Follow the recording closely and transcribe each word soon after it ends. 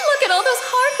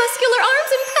muscular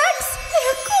arms and pecs.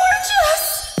 They're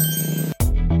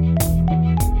gorgeous.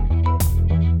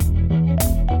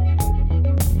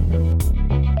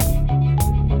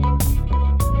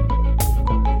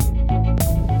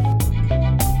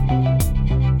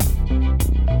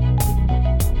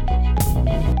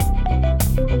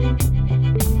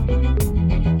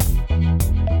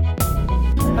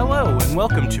 Hello and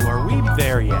welcome to Are We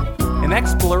There Yet? An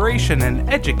exploration and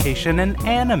education in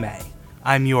anime.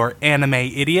 I'm your anime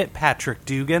idiot, Patrick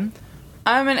Dugan.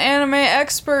 I'm an anime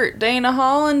expert, Dana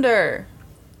Hollander.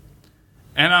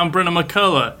 And I'm Brenna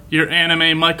McCullough, your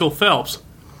anime Michael Phelps.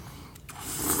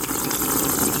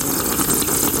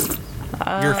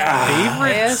 Your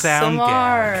favorite sound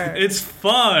gag. ASMR. It's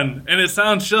fun, and it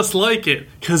sounds just like it,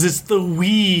 because it's the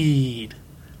weed.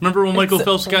 Remember when Michael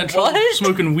Phelps got in trouble for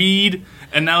smoking weed,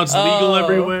 and now it's legal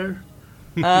everywhere?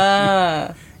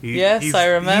 Yes, I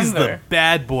remember. He's the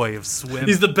bad boy of swim.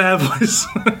 He's the bad boy.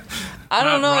 I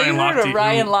don't know, you heard of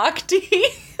Ryan Lochte?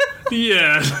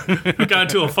 Yeah. He got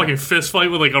into a fucking fist fight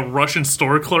with like a Russian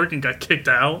store clerk and got kicked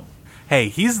out. Hey,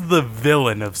 he's the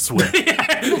villain of swim. He's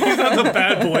not the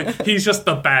bad boy, he's just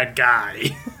the bad guy.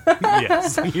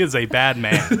 Yes, he is a bad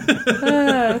man.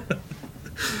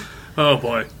 Oh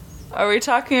boy. Are we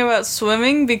talking about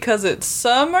swimming because it's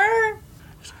summer?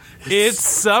 It's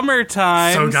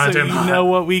summertime, So goddamn you hot. know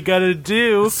what we gotta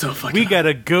do. So fucking we hot.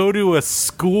 gotta go to a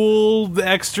school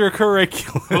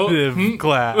extracurricular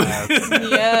class.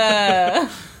 Yeah.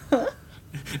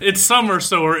 It's summer,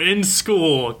 so we're in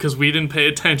school, because we didn't pay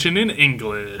attention in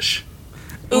English.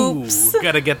 Oops. Ooh,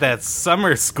 gotta get that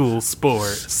summer school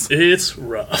sports. It's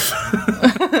rough.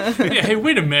 Yeah, hey,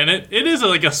 wait a minute. It is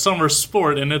like a summer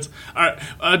sport, and it's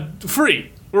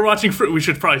free. We're watching free. We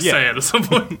should probably say it at some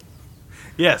point.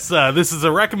 Yes, this is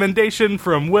a recommendation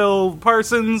from Will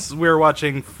Parsons. We're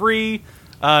watching Free,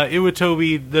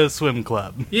 Iwatobi the Swim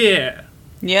Club. Yeah.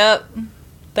 Yep.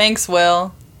 Thanks,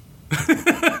 Will.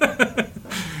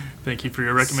 Thank you for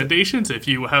your recommendations. If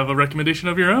you have a recommendation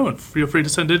of your own, feel free to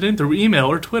send it in through email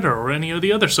or Twitter or any of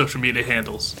the other social media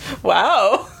handles.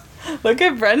 Wow. Look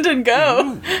at Brendan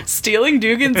go. Stealing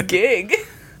Dugan's gig.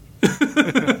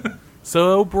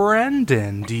 So,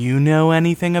 Brendan, do you know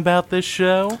anything about this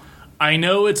show? I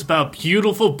know it's about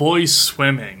beautiful boys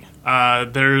swimming.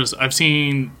 I've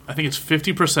seen, I think it's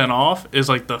 50% off is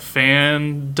like the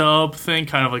fan dub thing,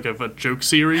 kind of like a joke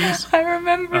series. I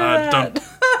remember that.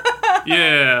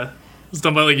 Yeah. It's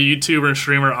done by like a YouTuber and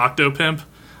streamer, Octopimp.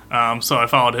 So I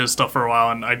followed his stuff for a while,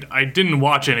 and I didn't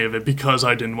watch any of it because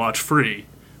I didn't watch Free.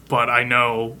 But I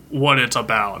know what it's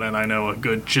about, and I know a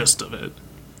good gist of it.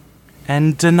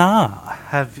 And Dana,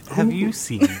 have you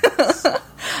seen this?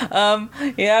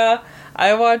 Yeah,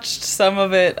 I watched some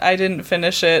of it. I didn't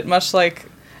finish it, much like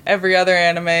every other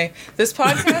anime. This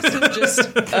podcast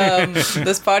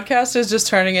is just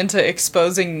turning into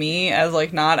exposing me as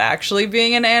like not actually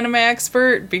being an anime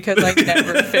expert because I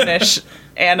never finish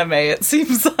anime. It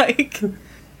seems like.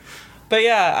 But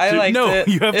yeah, I liked No, it.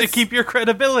 you have to keep your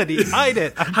credibility. Hide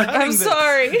it. I'm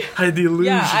sorry. Hide the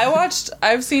illusion. Yeah,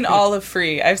 I've seen all of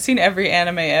Free. I've seen every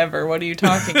anime ever. What are you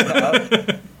talking about?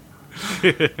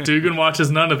 Dugan watches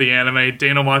none of the anime,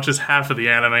 Dana watches half of the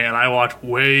anime, and I watch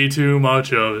way too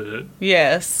much of it.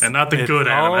 Yes. And not the It good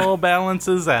all anime.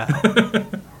 balances out.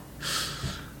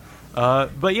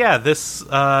 But yeah, this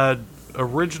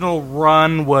original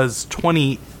run was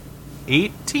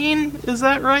 2018, is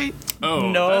that right? Oh,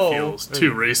 No. that feels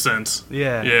too recent.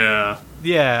 Yeah. Yeah.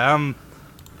 Yeah,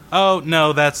 oh,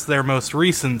 no, that's their most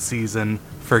recent season.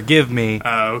 Forgive me.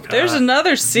 Okay. There's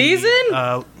another season?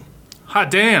 Hot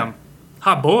damn.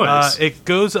 Hot boys. It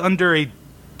goes under a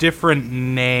different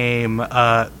name.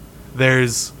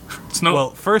 There's... It's no... Well,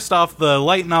 first off, the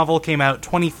light novel came out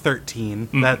 2013.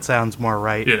 That sounds more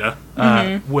right. yeah.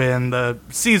 When the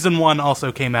season 1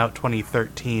 also came out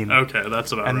 2013. Okay,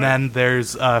 that's about And right. then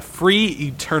there's Free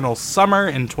Eternal Summer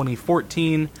in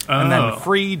 2014, and then Oh.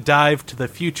 Free Dive to the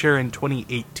Future in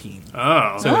 2018.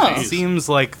 Oh, So Oh. it geez. seems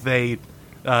like they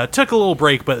took a little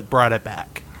break but brought it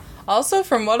back. Also,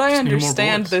 from what I need more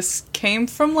understand, boys. this came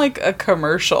from like a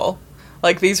commercial.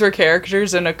 Like these were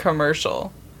characters in a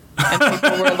commercial. And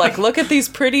people were like, look at these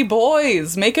pretty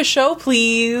boys. Make a show,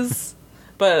 please.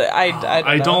 But I I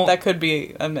don't know. don't- That could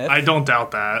be a myth. I don't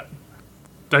doubt that.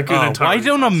 That could Why entirely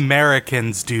don't be possible.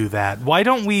 Americans do that? Why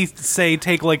don't we say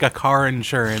take like a car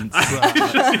insurance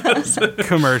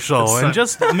commercial and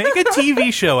just make a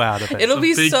TV show out of it? It'll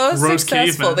be big, so gross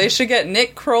successful. caveman. They should get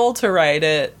Nick Kroll to write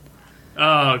it.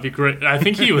 Oh, it'd be great. I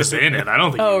think he was in it. I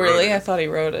don't think Oh, he wrote really? I it. thought he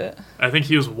wrote it. I think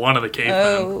he was one of the cavemen.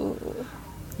 Oh.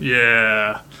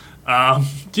 Yeah.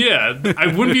 Yeah, I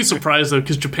wouldn't be surprised though,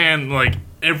 because Japan, like,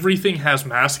 everything has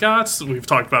mascots. We've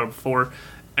talked about it before.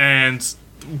 And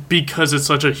because it's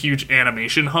such a huge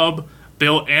animation hub,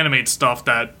 they'll animate stuff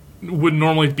that would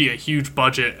normally be a huge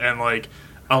budget and like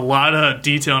a lot of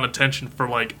detail and attention for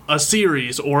like a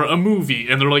series or a movie.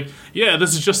 And they're like, yeah,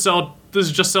 this is just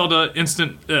to sell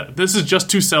instant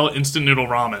noodle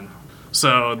ramen.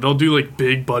 So they'll do like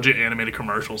big budget animated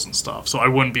commercials and stuff. So I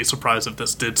wouldn't be surprised if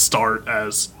this did start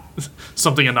as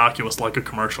something innocuous like a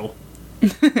commercial.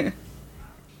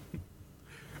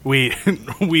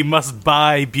 We must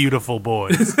buy beautiful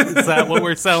boys. Is that what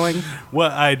we're selling?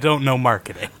 Well, I don't know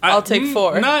marketing. I'll take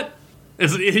 4.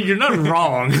 You're not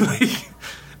wrong.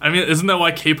 I mean, isn't that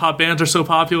why K-pop bands are so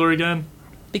popular again?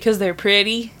 Because they're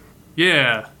pretty.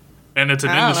 Yeah. And it's an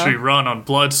industry run on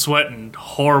blood, sweat, and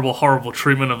horrible, horrible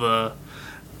treatment of the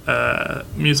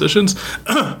musicians.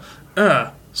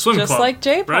 Swim Just club. like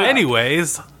J-pop. Right?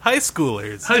 Anyways, high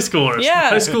schoolers. High schoolers.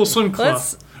 Yeah. High school swim club.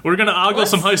 We're going to ogle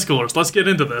some high schoolers. Let's get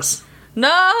into this.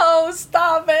 No,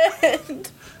 stop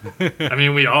it. I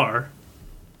mean, we are.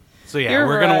 So yeah, You're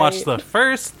we're gonna watch right. the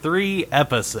first 3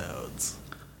 episodes.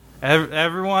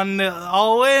 Everyone,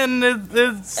 all in.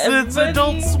 It's Everybody.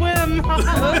 Adult Swim.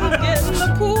 Get in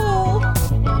the pool.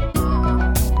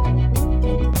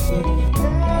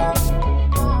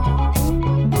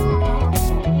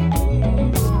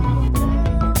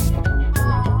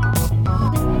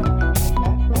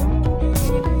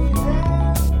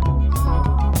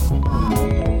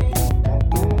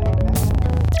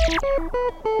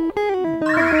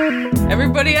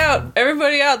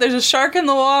 Everybody out. There's a shark in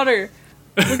the water.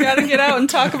 We gotta get out and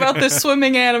talk about this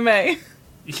swimming anime.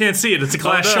 You can't see it. It's a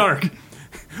glass shark.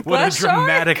 What Glass a shark?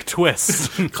 dramatic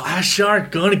twist. Glass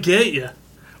shark gonna get you.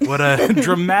 What a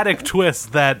dramatic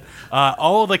twist that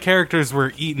all the characters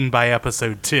were eaten by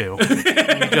episode 2.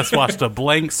 We just watched a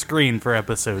blank screen for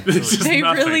episode 3. It's just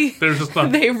nothing. There's just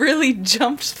nothing. They really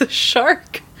jumped the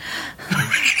shark.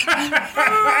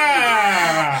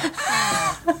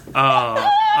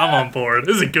 I'm on board.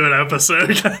 This is a good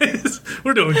episode, guys.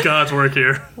 We're doing God's work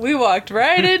here. We walked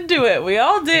right into it. We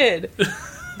all did.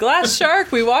 Glass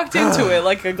shark, we walked into it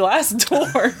like a glass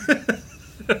door.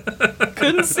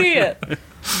 Couldn't see it.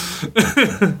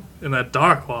 In that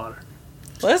dark water.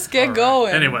 Let's get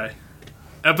going. Anyway,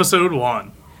 episode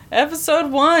 1.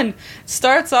 Episode 1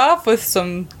 starts off with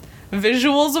some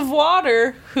visuals of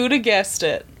water. Who'd have guessed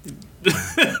it?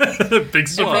 Big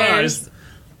surprise.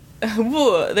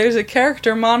 There's a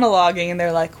character monologuing and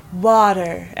they're like,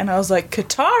 water. And I was like,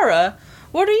 Katara,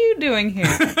 what are you doing here?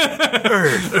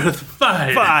 Earth,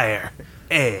 Fire. fire,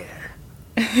 air.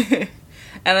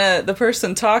 And the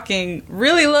person talking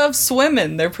really loves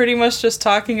swimming. They're pretty much just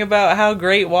talking about how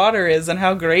great water is and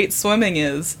how great swimming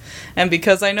is. And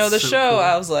because I know the So show, cool.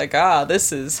 I was like,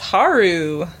 this is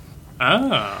Haru.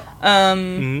 Oh.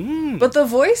 But the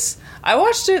voice, I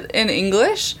watched it in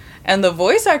English, and the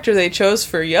voice actor they chose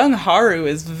for young Haru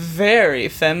is very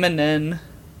feminine.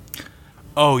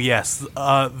 Oh yes,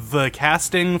 the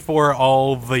casting for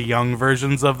all the young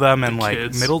versions of them in like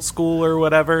kids. middle school or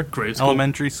whatever, Grade school.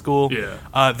 elementary school.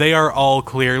 Yeah. They are all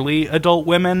clearly adult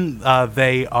women.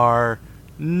 They are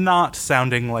not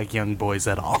sounding like young boys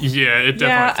at all. Yeah, it definitely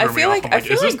Yeah, I threw me feel off. like I'm I like,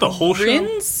 feel is this like the whole show?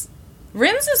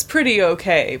 Rin's is pretty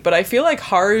okay, but I feel like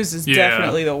Haru's is Yeah.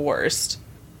 definitely the worst.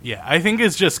 Yeah, I think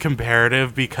it's just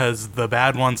comparative because the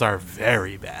bad ones are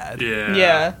very bad. Yeah.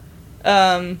 Yeah.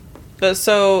 But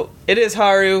so it is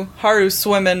Haru's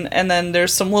swimming, and then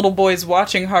there's some little boys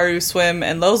watching Haru swim,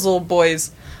 and those little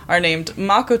boys are named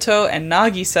Makoto and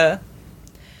Nagisa.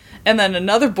 And then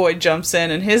another boy jumps in,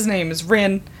 and his name is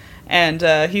Rin, and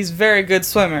he's a very good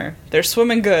swimmer. They're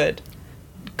swimming good.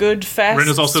 Good, fast Rin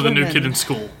is also the new swimming. kid in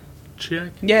school.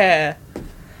 Check. Yeah.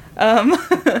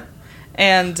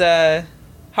 And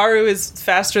Haru is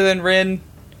faster than Rin.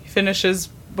 He finishes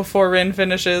before Rin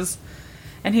finishes.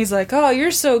 And he's like, oh, you're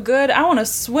so good. I want to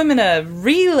swim in a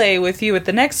relay with you at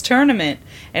the next tournament.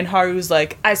 And Haru's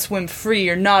like, I swim free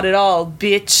or not at all,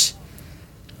 bitch.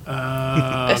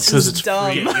 That's Because just it's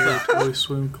dumb. free at your toy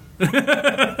swim.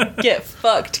 Get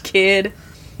fucked, kid.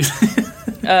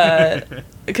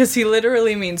 Because he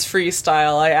literally means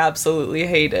freestyle. I absolutely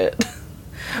hate it.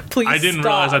 Please I didn't stop.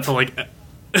 realize that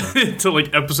till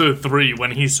like episode 3 when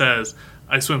he says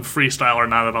I swim freestyle or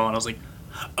not at all, and I was like,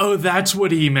 oh, that's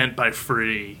what he meant by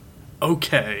free.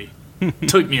 Okay.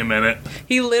 Took me a minute.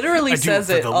 He literally I do it says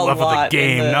for it the a love lot of the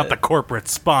game, in the, not the corporate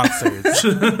sponsors.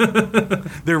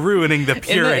 They're ruining the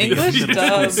purity English of the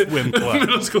dub. swim club.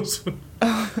 Middle school swim.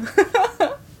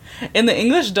 In the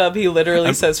English dub, he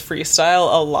literally says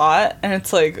freestyle a lot, and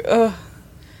it's like, ugh,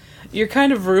 you're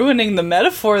kind of ruining the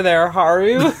metaphor there,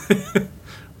 Haru.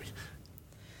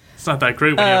 It's not that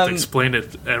great when you have to explain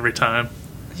it every time.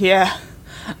 Yeah.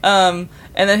 And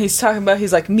then he's talking about,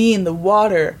 he's like, me and the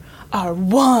water are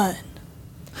one.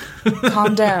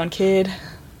 Calm down, kid.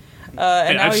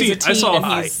 And now he's a teen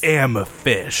and he's... I am a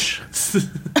fish.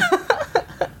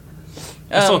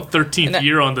 I saw 13th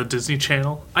Year on the Disney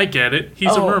Channel. I get it.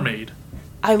 He's a mermaid.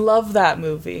 I love that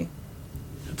movie.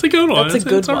 It's a good one. That's a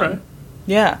good one. Right.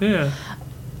 Yeah. Yeah.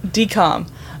 Decom.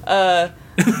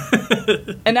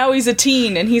 And now he's a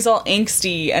teen, and he's all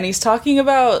angsty, and he's talking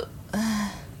about...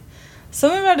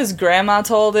 something about his grandma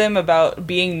told him about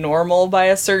being normal by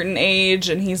a certain age,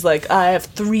 and he's like, I have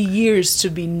 3 years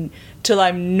till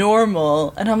I'm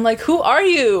normal. And I'm like, who are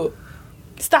you?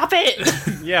 Stop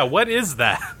it! Yeah, what is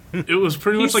that? It was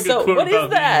pretty much like a quote what about is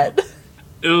that?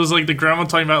 It was like the grandma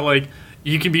talking about, like,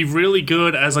 you can be really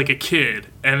good as, like, a kid,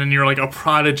 and then you're, like, a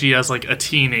prodigy as, like, a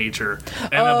teenager.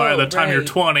 And then by the time you're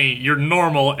 20, you're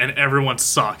normal, and everyone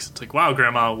sucks. It's like, wow,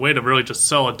 Grandma, way to really just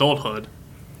sell adulthood.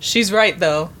 She's right,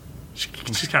 though.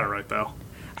 She's kind of right, though.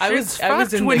 I was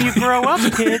in when you grow up,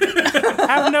 kid.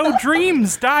 Have no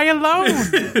dreams. Die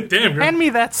alone. Damn, Hand me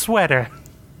that sweater.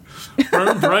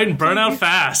 Burn bright and burn out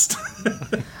fast.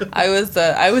 I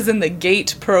was in the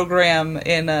GATE program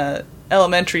in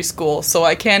elementary school, so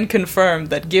I can confirm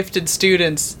that gifted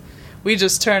students, we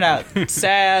just turn out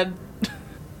sad.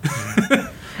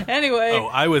 Anyway. Oh,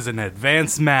 I was in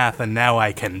advanced math, and now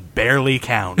I can barely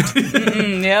count.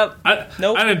 Yep.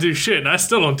 Nope. I didn't do shit, and I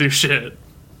still don't do shit.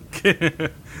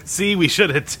 See, we should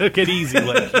have took it easy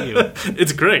like you.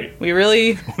 It's great. We all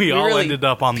really ended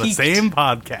up on peaked. the same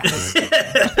podcast.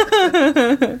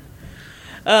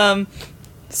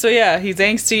 So yeah, he's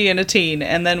angsty and a teen,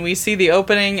 and then we see the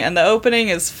opening, and the opening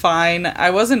is fine. I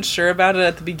wasn't sure about it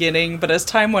at the beginning, but as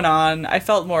time went on, I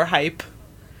felt more hype.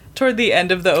 Toward the end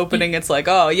of the opening, it's like,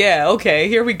 oh yeah, okay,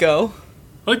 here we go.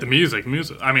 I like the music.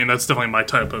 I mean, that's definitely my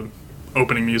type of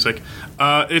opening music.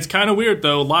 It's kind of weird,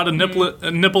 though. A lot of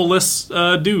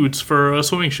nippleless dudes for a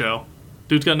swimming show.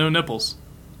 Dude's got no nipples.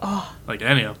 Oh. Like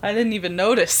any of them. I didn't even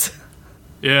notice.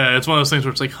 Yeah, it's one of those things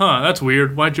where it's like, huh, that's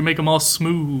weird. Why'd you make them all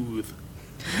smooth?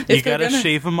 You gotta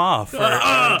shave them off. No,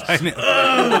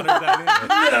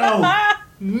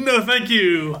 thank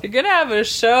you. If you're gonna have a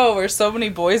show where so many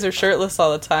boys are shirtless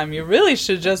all the time, you really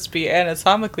should just be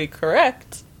anatomically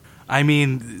correct. I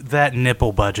mean, that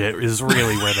nipple budget is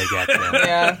really where they get to.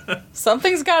 Yeah.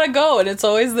 Something's gotta go, and it's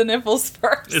always the nipples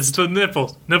first. It's the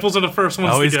nipples. Nipples are the first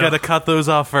ones Always to go. gotta cut those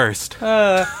off first.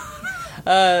 So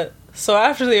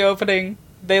after the opening,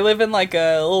 they live in like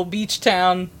a little beach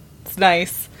town. It's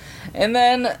nice. And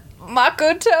then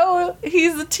Makoto,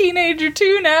 he's a teenager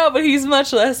too now, but he's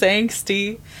much less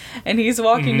angsty. And he's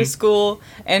walking to school,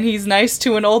 and he's nice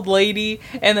to an old lady,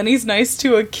 and then he's nice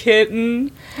to a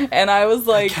kitten. And I was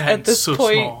like, at this so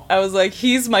point, small. I was like,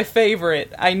 he's my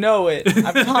favorite. I know it.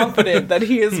 I'm confident that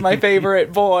he is my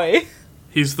favorite boy.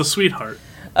 He's the sweetheart.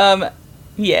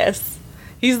 Yes.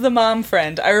 He's the mom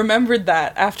friend. I remembered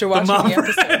that after watching the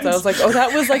episodes. I was like, oh,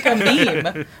 that was like a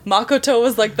meme. Makoto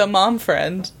was like the mom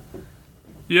friend.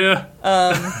 Yeah.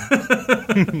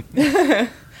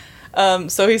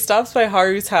 So he stops by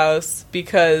Haru's house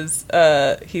because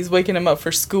he's waking him up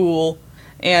for school,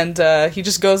 and he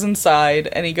just goes inside,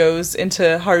 and he goes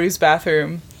into Haru's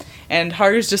bathroom, and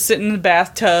Haru's just sitting in the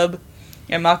bathtub,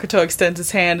 and Makoto extends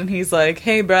his hand, and he's like,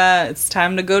 hey, brah, it's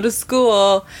time to go to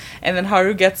school. And then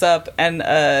Haru gets up,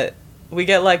 and we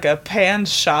get like a pan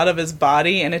shot of his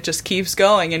body, and it just keeps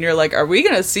going, and you're like, are we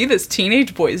gonna see this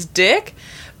teenage boy's dick?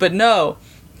 But no,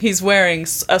 he's wearing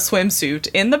a swimsuit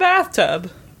in the bathtub.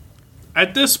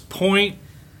 At this point,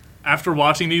 after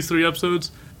watching these 3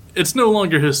 episodes, it's no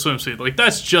longer his swimsuit. Like,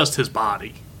 that's just his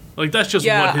body. Like, that's just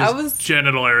what his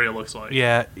genital area looks like.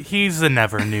 Yeah, he's a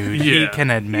never nude. Yeah. He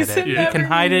can admit it. He can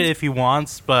hide it if he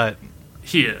wants, but...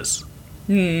 He is.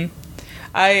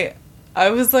 I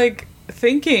was, like,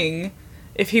 thinking,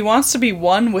 if he wants to be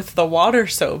one with the water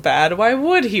so bad, why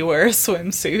would he wear a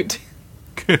swimsuit?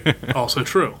 Also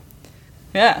true.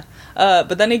 Yeah.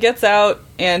 But then he gets out,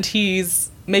 and he's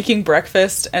making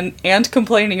breakfast and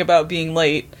complaining about being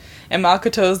late. And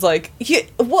Makoto's like,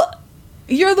 what?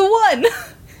 You're the one!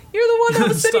 You're the one that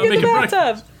was sitting in the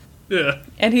bathtub! Yeah.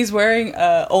 And he's wearing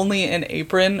only an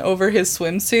apron over his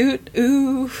swimsuit.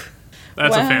 Ooh.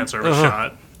 That's a fan service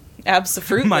shot.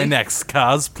 Absolutely. My next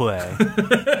cosplay.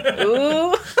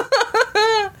 Ooh.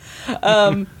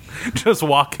 Just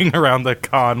walking around the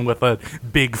con with a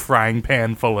big frying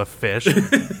pan full of fish.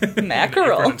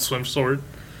 Mackerel. And swim sword.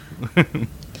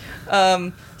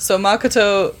 So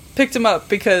Makoto picked him up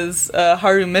because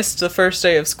Haru missed the first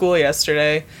day of school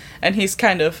yesterday, and he's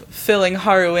kind of filling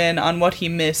Haru in on what he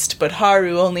missed, but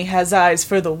Haru only has eyes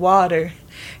for the water.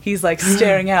 he's like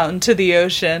staring out into the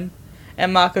ocean,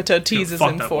 and Makoto teases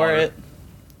fuck him that for water. it.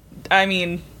 I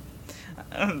mean,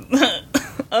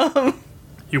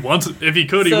 He wants it. If he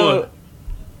could, he would.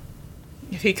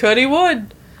 If he could, he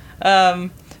would.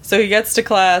 So he gets to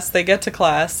class, they get to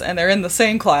class, and they're in the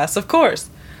same class, of course.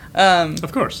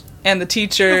 Of course. And the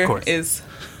teacher Of course. is,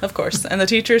 of course, and the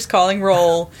teacher's calling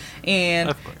roll, and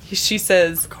Of course. she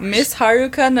says, Miss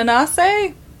Haruka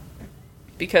Nanase?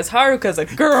 Because Haruka's a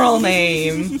girl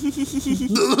name.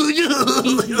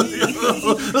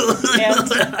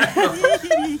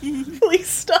 And please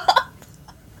stop.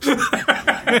 and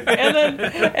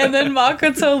then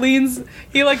Makoto leans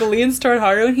toward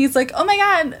Haru, and he's like, "Oh my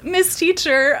god, Miss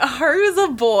Teacher, Haru's a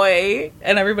boy,"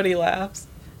 and everybody laughs,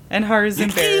 and Haru's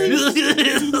embarrassed.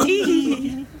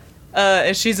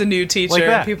 And she's a new teacher. Like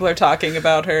that. And people are talking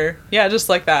about her. Yeah, just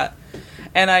like that.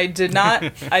 And I did not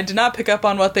pick up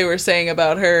on what they were saying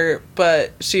about her,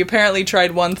 but she apparently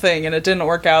tried one thing and it didn't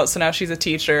work out, so now she's a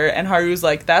teacher, and Haru's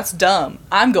like, "That's dumb.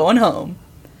 I'm going home.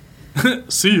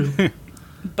 See you.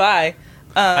 Bye."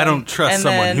 I don't trust and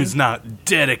someone then- who's not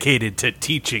dedicated to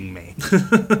teaching me.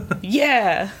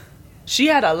 Yeah. She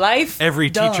had a life. Every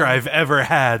dumb. teacher I've ever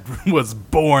had was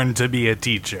born to be a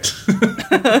teacher.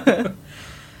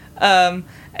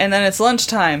 And then it's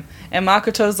lunchtime, and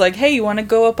Makoto's like, "Hey, you want to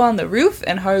go up on the roof?"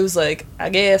 And Haru's like, "I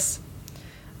guess."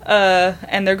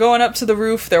 And they're going up to the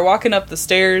roof, they're walking up the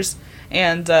stairs,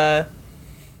 and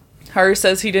Haru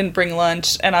says he didn't bring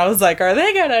lunch, and I was like, are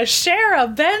they gonna share a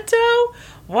bento?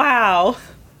 Wow.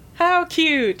 How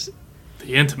cute.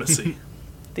 The intimacy.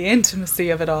 The intimacy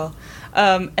of it all.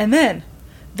 And then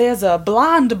there's a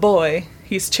blonde boy.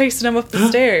 He's chasing him up the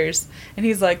stairs, and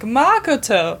he's like,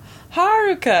 "Makoto,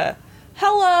 Haruka,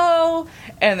 hello."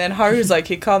 And then Haru's like,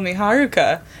 "He called me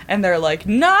Haruka." And they're like,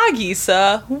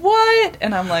 "Nagisa, what?"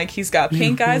 And I'm like, "He's got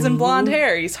pink eyes and blonde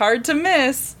hair. He's hard to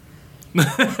miss."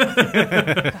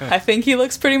 I think he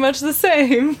looks pretty much the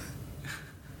same.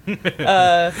 He's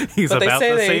But they about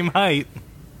say the they- same height.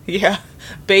 Yeah.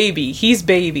 Baby. He's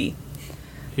baby.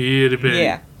 Itty bitty.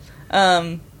 Yeah.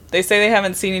 They say they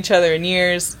haven't seen each other in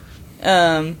years.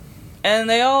 And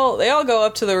they all go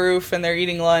up to the roof and they're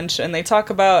eating lunch, and they talk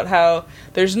about how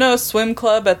there's no swim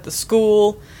club at the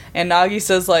school, and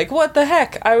Nagisa's like, "What the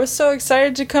heck? I was so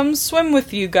excited to come swim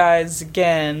with you guys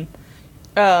again."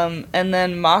 And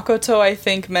then Makoto, I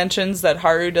think, mentions that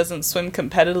Haru doesn't swim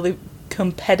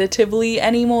competitively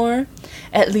anymore.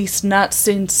 At least not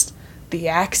since the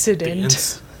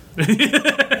accident.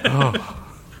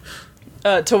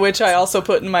 To which I also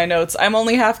put in my notes, "I'm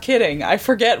only half kidding. I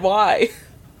forget why."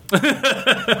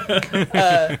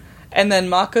 And then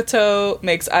Makoto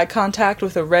makes eye contact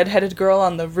with a redheaded girl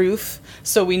on the roof,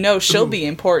 so we know she'll be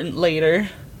important later.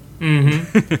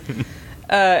 Mm-hmm.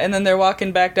 And then they're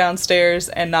walking back downstairs,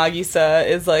 and Nagisa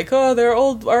is like,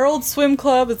 "Oh, our old swim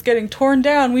club is getting torn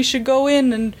down. We should go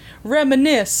in and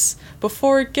reminisce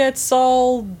before it gets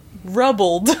all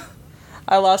rubbled."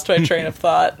 I lost my train of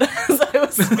thought as I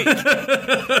was speaking.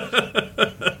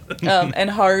 And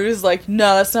Haru's like,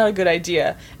 "No, that's not a good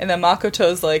idea." And then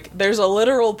Makoto's like, "There's a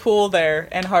literal pool there."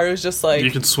 And Haru's just like,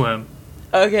 You can swim.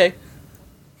 "Okay,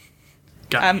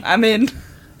 Got I'm in."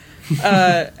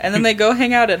 And then they go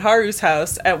hang out at Haru's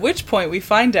house, at which point we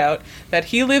find out that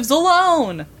he lives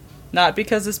alone. Not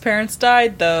because his parents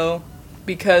died, though.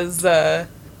 Because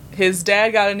his dad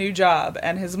got a new job,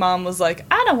 and his mom was like,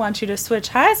 "I don't want you to switch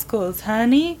high schools,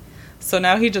 honey." So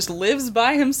now he just lives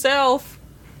by himself.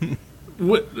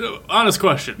 Honest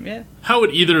question. Yeah. How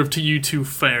would either of you two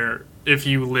fare if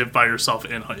you lived by yourself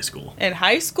in high school? In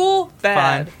high school?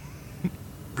 Bad.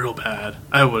 Real bad.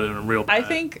 I would have been real bad. I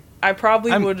think I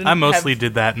probably wouldn't I mostly have...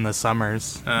 did that in the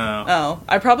summers. Oh,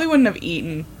 I probably wouldn't have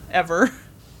eaten, ever.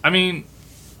 I mean,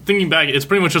 thinking back, it's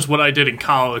pretty much just what I did in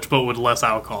college, but with less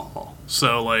alcohol.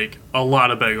 So, like, a lot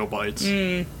of bagel bites.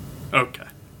 Okay.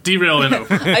 Derailing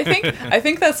over. I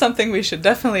think that's something we should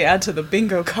definitely add to the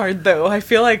bingo card, though. I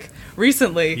feel like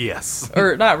recently, Yes.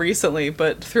 or not recently,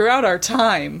 but throughout our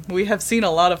time, we have seen a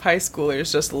lot of high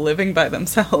schoolers just living by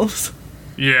themselves.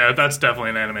 Yeah, that's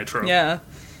definitely an anime trope. Yeah.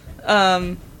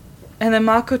 And then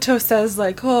Makoto says,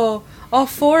 like, "Oh, all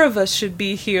four of us should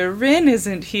be here. Rin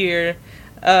isn't here.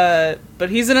 But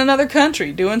he's in another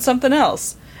country doing something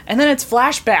else." And then it's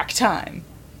flashback time.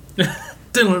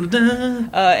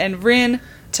 And Rin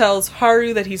tells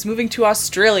Haru that he's moving to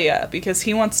Australia because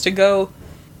he wants to go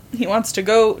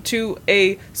to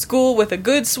a school with a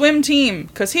good swim team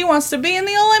because he wants to be in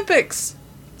the Olympics.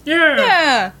 Yeah.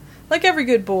 Yeah, like every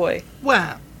good boy.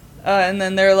 Wow. And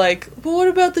then they're like, "But what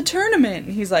about the tournament?"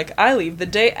 And he's like, "I leave the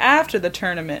day after the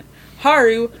tournament."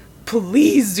 Haru,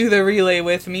 please do the relay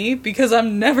with me, because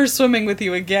I'm never swimming with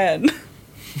you again.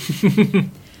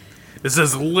 This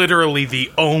is literally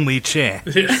the only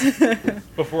chance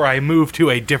before I move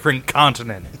to a different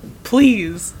continent.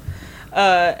 Please.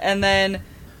 And then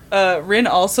Rin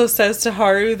also says to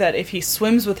Haru that if he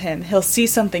swims with him, he'll see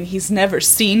something he's never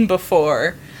seen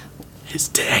before. His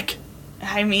dick.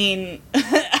 I mean,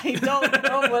 I don't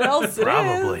know what else it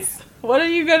Probably. is. What are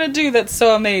you gonna do that's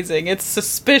so amazing? It's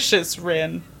suspicious,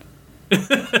 Rin.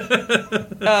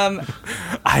 I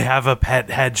have a pet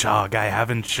hedgehog I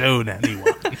haven't shown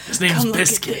anyone. His name's Come look at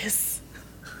Biscuit. this.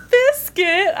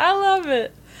 Biscuit! I love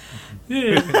it.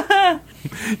 Yeah.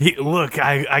 Look,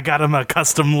 I got him a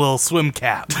custom little swim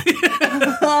cap.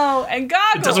 Oh, and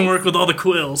goggles! It doesn't work with all the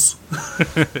quills.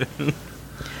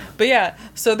 But yeah,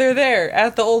 so they're there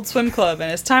at the old swim club,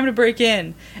 and it's time to break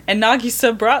in. And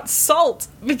Nagisa brought salt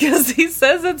because he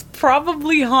says it's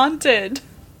probably haunted.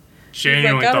 He's like,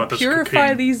 Genuinely gotta thought this purify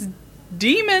cocaine. these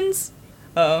demons.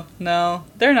 Oh, no.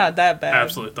 They're not that bad.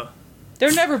 Absolutely thought.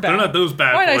 They're never bad. They're not those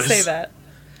bad Why'd boys. I say that?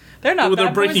 They're not Well, bad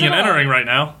they're breaking boys and at all. entering right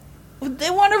now. They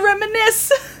want to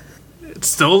reminisce. It's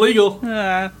still illegal.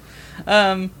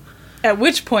 At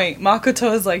which point,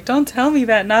 Makoto is like, don't tell me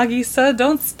that, Nagisa.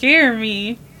 Don't scare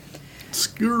me.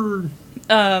 Skrrr.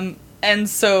 And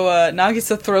so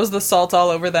Nagisa throws the salt all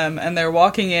over them, and they're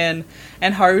walking in,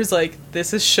 and Haru's like,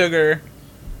 this is sugar.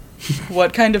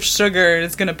 What kind of sugar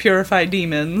is going to purify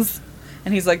demons?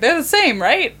 And he's like, they're the same,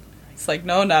 right? It's like,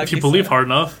 no, Nagisa. If you believe hard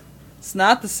enough. It's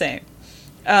not the same.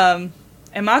 And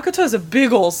Makoto's a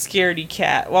big ol' scaredy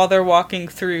cat while they're walking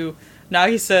through.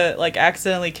 Nagisa, like,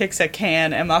 accidentally kicks a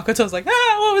can, and Makoto's like,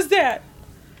 what was that?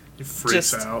 He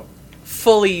freaks Just- out.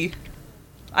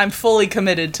 I'm fully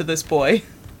committed to this boy.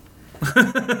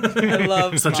 I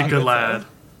love Such a good Makoto.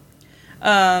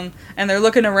 lad. And they're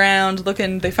looking around,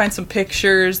 they find some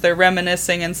pictures, they're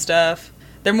reminiscing and stuff.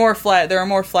 There are more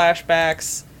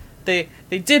flashbacks. They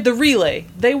did the relay.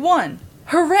 They won.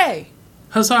 Hooray!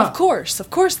 Huzzah! Of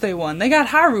course they won. They got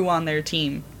Haru on their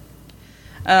team.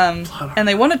 And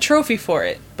they won a trophy for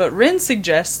it. But Rin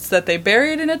suggests that they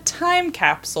bury it in a time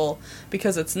capsule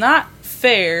because it's not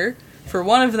fair for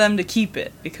one of them to keep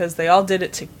it because they all did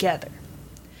it together.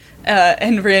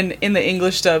 And Rin, in the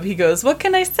English dub, he goes, what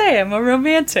can I say? I'm a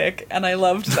romantic. And I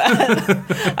loved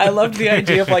that. I loved the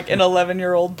idea of, like, an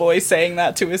 11-year-old boy saying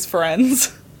that to his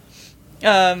friends.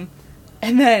 And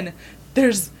then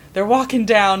they're walking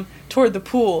down toward the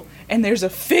pool, and there's a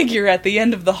figure at the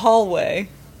end of the hallway.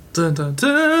 Dun, dun, Who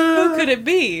dun. could it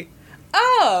be?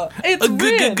 Oh, it's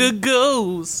Rin.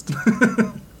 Ghost.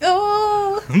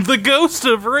 Oh, The ghost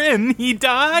of Rin. He the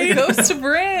died. ghost of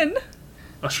Rin.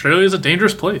 Australia's a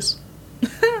dangerous place.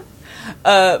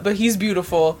 But he's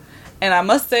beautiful. And I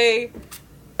must say,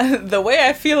 the way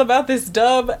I feel about this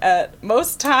dub at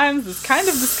most times is kind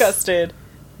of disgusted.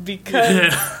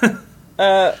 Because,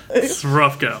 Yeah. It's a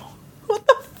rough go. what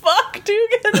the fuck,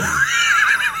 Dugan?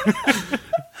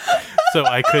 So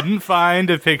I couldn't find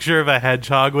a picture of a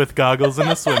hedgehog with goggles and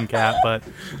a swim cap, but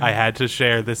I had to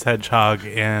share this hedgehog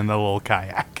in a little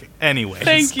kayak. Anyway,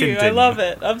 Thank you. I love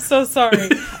it. I'm so sorry.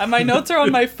 My notes are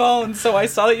on my phone, so I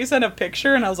saw that you sent a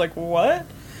picture, and I was like, what?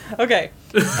 Okay.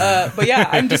 But yeah,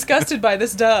 I'm disgusted by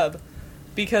this dub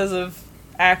because of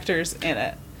actors in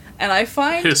it. And I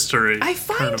find History.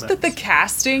 that the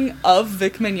casting of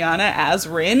Vic Mignogna as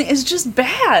Rin is just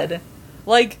bad.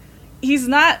 Like, it's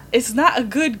not a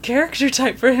good character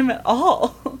type for him at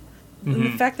all. And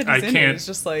the fact that he's in it is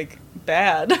just, like,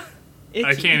 bad.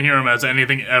 I can't hear him as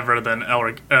anything ever than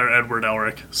Edward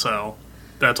Elric, so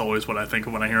that's always what I think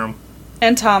of when I hear him.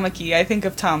 And Tamaki. I think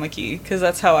of Tamaki, because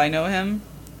that's how I know him.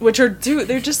 Which are,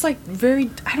 they're just, like,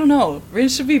 very, I don't know. Rin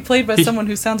should be played by someone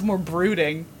who sounds more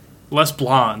brooding. Less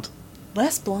blonde.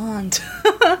 Less blonde.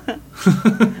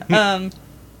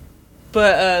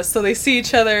 But so they see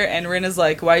each other, and Rin is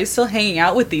like, why are you still hanging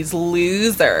out with these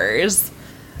losers?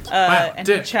 Wow, And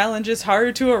he dick. challenges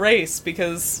Haru to a race,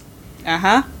 because,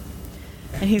 and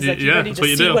he's like, you yeah, ready that's to what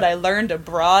you see do. what I learned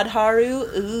abroad, Haru?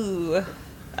 Ooh.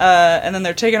 And then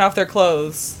they're taking off their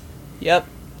clothes. Yep.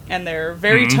 And they're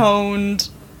very toned.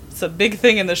 It's a big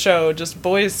thing in the show, just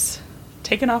boys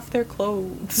taking off their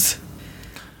clothes.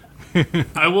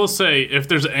 I will say, if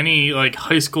there's any like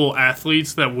high school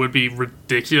athletes that would be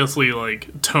ridiculously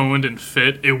like toned and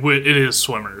fit, it is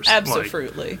swimmers. Like,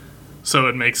 Absolutely. so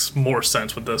it makes more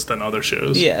sense with this than other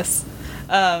shows. Yes.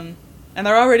 And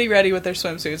they're already ready with their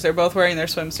swimsuits. They're both wearing their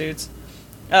swimsuits.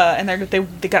 And they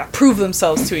gotta prove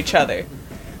themselves to each other.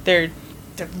 They're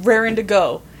raring to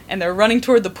go. And they're running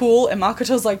toward the pool, and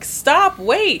Makoto's like, stop,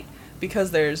 wait!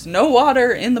 Because there's no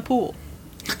water in the pool.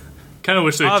 Kind of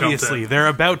wish they jumped Obviously, in. they're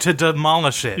about to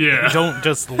demolish it. Yeah. You don't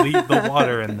just leave the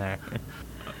water in there.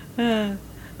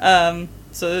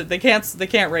 So they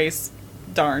can't race.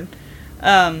 Darn.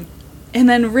 And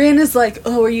then Rin is like,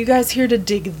 "Oh, are you guys here to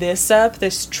dig this up?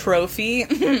 This trophy?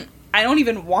 I don't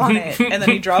even want it." And then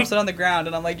he drops it on the ground,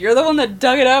 and I'm like, "You're the one that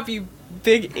dug it up, you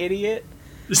big idiot."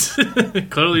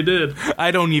 Clearly did.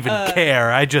 I don't even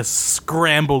care. I just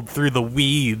scrambled through the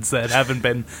weeds that haven't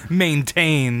been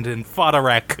maintained and fought a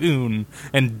raccoon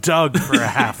and dug for a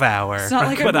half hour. It's not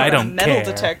like I but brought I a don't metal care.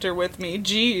 detector with me.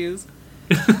 Jeez.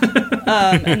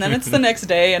 And then it's the next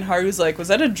day, and Haru's like, "Was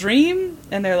that a dream?"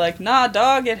 And they're like, "Nah,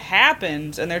 dog, it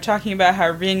happened." And they're talking about how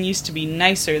Rin used to be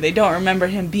nicer. They don't remember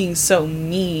him being so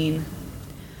mean.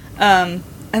 And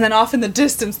then off in the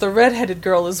distance, the redheaded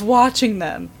girl is watching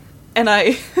them. And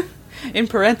I, in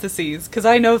parentheses, because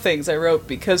I know things I wrote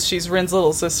because she's Rin's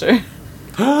little sister.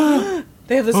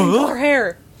 They have the same color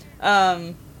hair.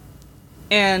 And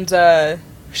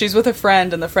she's with a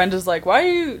friend, and the friend is like, "Why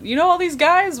are you know all these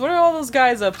guys? What are all those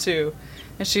guys up to?"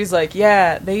 And she's like,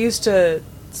 "Yeah, they used to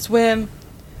swim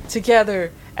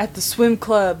together at the swim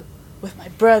club with my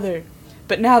brother,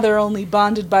 but now they're only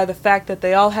bonded by the fact that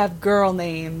they all have girl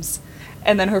names."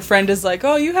 And then her friend is like,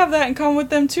 "Oh, you have that in common with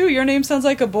them too. Your name sounds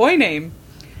like a boy name."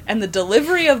 And the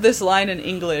delivery of this line in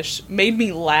English made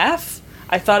me laugh.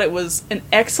 I thought it was an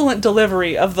excellent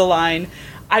delivery of the line,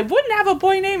 "I wouldn't have a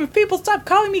boy name if people stopped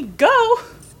calling me Go."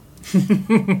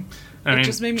 I mean,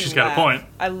 Just made me she's laugh. got a point.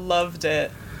 I loved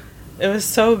it. It was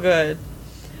so good.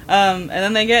 And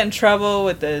then they get in trouble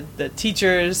with the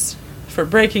teachers for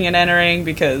breaking and entering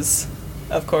because,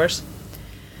 of course.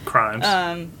 Crimes.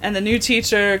 And the new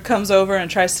teacher comes over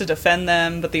and tries to defend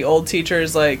them, but the old teacher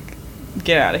is like,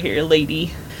 "Get out of here,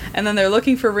 lady." And then they're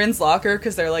looking for Rin's locker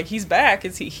because they're like, "He's back.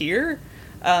 Is he here?"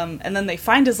 And then they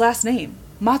find his last name,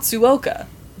 Matsuoka.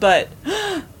 But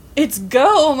it's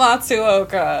Go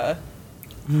Matsuoka.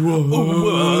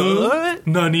 What?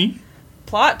 Nani?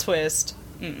 Plot twist.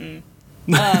 And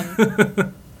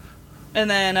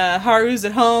then Haru's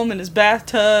at home in his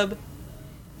bathtub,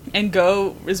 and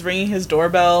Go is ringing his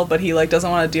doorbell, but he doesn't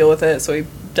want to deal with it, so he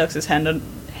ducks his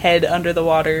head under the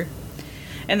water.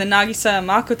 And then Nagisa and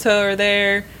Makoto are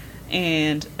there,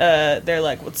 and they're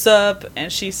like, "What's up?"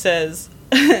 And she says,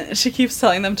 she keeps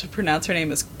telling them to pronounce her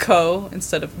name as Ko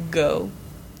instead of Go.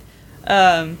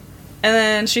 And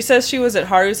then she says she was at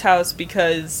Haru's house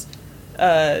because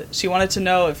she wanted to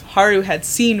know if Haru had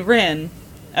seen Rin,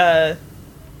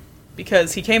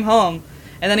 because he came home,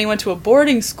 and then he went to a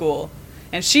boarding school,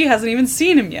 and she hasn't even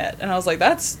seen him yet. And I was like,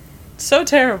 that's so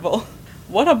terrible.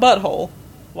 What a butthole.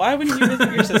 Why wouldn't you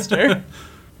visit your sister?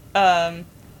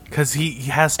 Because he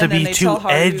has to And then be they too tell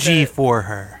Haru edgy that- for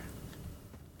her.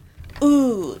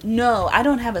 Ooh, no, I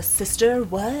don't have a sister.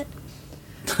 What?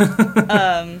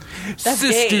 That's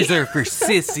Sisters gay. are for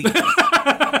sissies.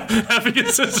 Having a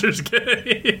sister's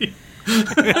gay.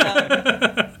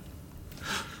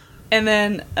 And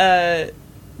then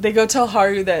they go tell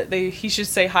Haru that he should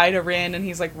say hi to Rin, and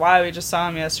he's like, "Why? We just saw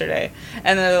him yesterday."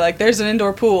 And they're like, "There's an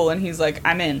indoor pool," and he's like,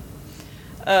 "I'm in."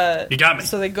 You got me.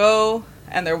 So they go,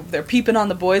 and they're peeping on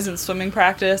the boys in swimming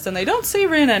practice, and they don't see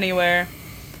Rin anywhere.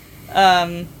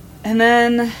 And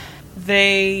then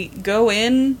they go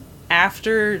in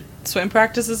after swim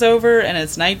practice is over, and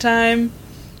it's nighttime.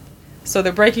 So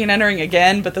they're breaking and entering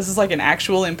again, but this is like an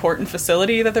actual important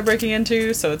facility that they're breaking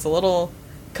into, so it's a little,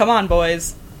 come on,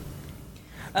 boys.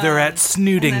 They're at and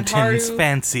then Snootington's Haru-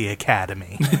 Fancy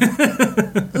Academy.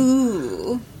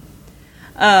 Ooh.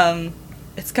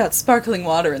 It's got sparkling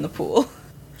water in the pool.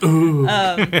 Ooh.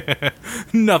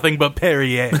 Nothing but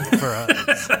Perrier for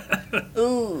us.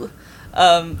 Ooh.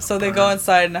 So they go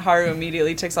inside, and Haru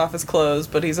immediately takes off his clothes,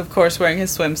 but he's of course wearing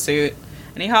his swimsuit.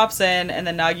 And he hops in, and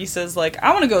then Nagisa's like,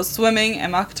 "I want to go swimming,"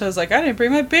 and Makoto's like, "I didn't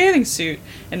bring my bathing suit."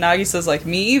 And Nagisa's like,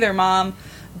 "Me either, Mom,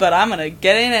 but I'm gonna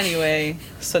get in anyway."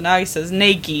 So Nagisa's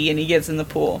naked, and he gets in the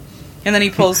pool. And then he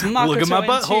pulls Makoto Look at my into-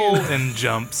 butthole and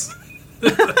jumps.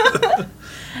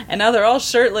 and now they're all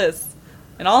shirtless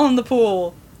and all in the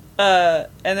pool. And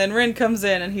then Rin comes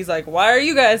in, and he's like, "Why are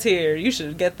you guys here? You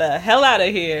should get the hell out of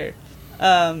here."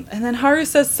 And then Haru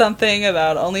says something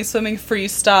about only swimming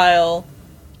freestyle.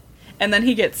 And then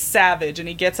he gets savage, and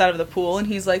he gets out of the pool, and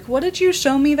he's like, "What did you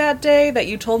show me that day that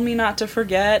you told me not to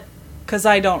forget? 'Cause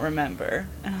I don't remember."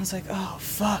 And I was like, oh,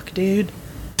 fuck, dude.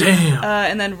 Damn.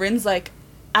 And then Rin's like,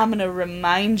 "I'm gonna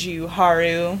remind you,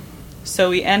 Haru."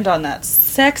 So we end on that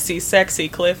sexy, sexy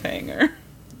cliffhanger.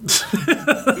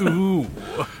 Ooh.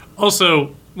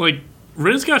 Also,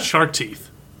 Rin's got shark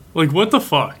teeth. What the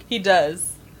fuck? He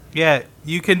does. Yeah,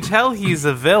 you can tell he's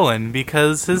a villain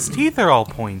because his teeth are all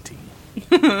pointy.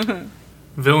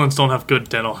 Villains don't have good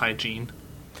dental hygiene.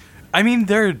 I mean,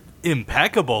 they're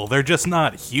impeccable. They're just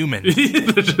not human.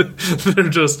 They're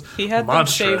just He had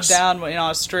monstrous. them shaved down in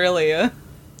Australia.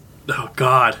 Oh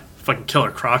God, fucking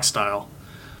Killer Croc style.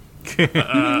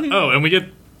 And we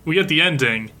get the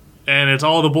ending, and it's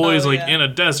all the boys Oh, like yeah. in a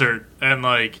desert, and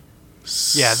like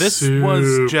Yeah, this super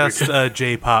was just good. a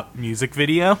J-pop music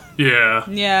video. Yeah.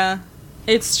 Yeah,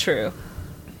 it's true.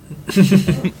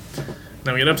 Then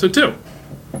we get episode 2.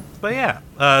 But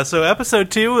yeah, so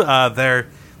episode 2,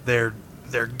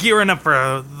 they're gearing up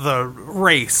for the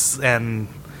race, and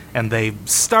they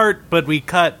start, but we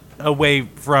cut away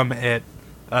from it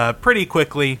pretty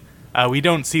quickly. We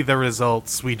don't see the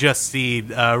results. We just see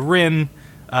Rin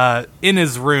in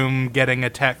his room getting a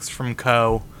text from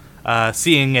Ko,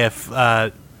 seeing if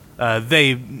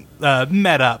they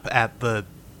met up at the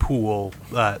pool,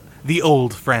 the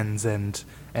old friends and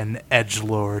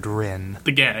edgelord Rin.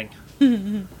 The gang.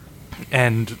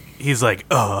 And he's like,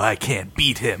 "Oh, I can't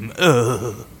beat him."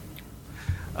 Ugh.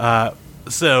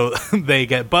 So they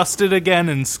get busted again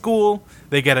in school.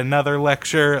 They get another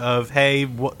lecture of, "Hey,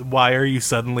 why are you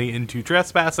suddenly into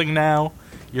trespassing now?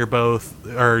 You're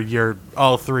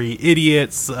all three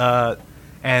idiots."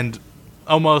 And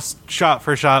almost shot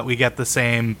for shot, we get the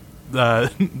same.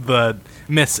 The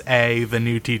Miss A, the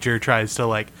new teacher, tries to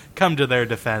like come to their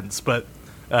defense, but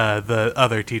the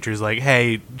other teacher's like,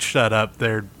 "Hey, shut up!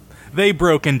 They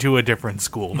broke into a different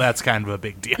school. That's kind of a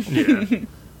big deal."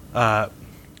 Yeah.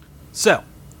 So,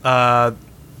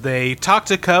 they talk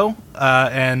to Ko,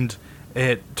 and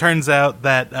it turns out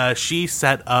that she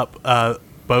set up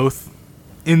both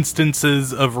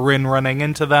instances of Rin running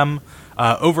into them,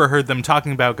 overheard them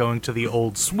talking about going to the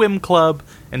old swim club,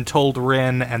 and told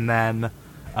Rin, and then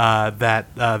that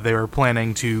they were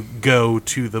planning to go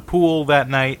to the pool that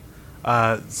night.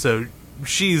 So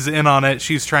she's in on it.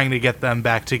 She's trying to get them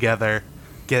back together,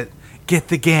 get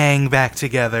the gang back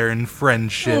together in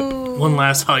friendship. One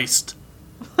last heist.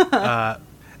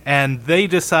 And they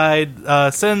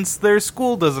decide, since their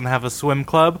school doesn't have a swim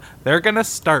club, they're gonna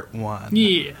start one.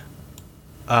 Yeah.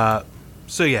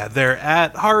 So yeah, they're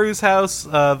at Haru's house,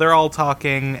 they're all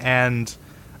talking, and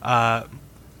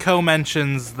Ko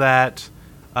mentions that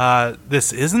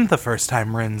this isn't the first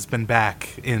time Rin's been back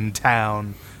in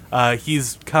town.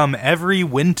 He's come every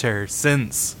winter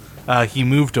since he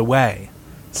moved away.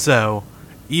 So,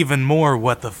 even more,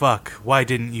 what the fuck? Why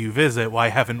didn't you visit? Why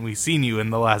haven't we seen you in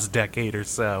the last decade or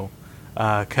so?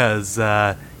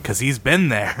 'Cause he's been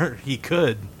there. He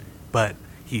could, but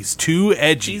he's too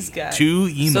edgy, He's got too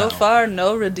emo. so far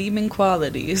no redeeming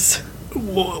qualities.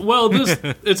 Well,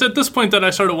 it's at this point that I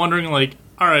started wondering, like,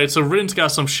 alright, so Rin's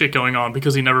got some shit going on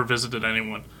because he never visited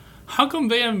anyone. How come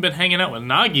they haven't been hanging out with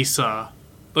Nagisa?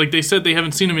 Like, they said they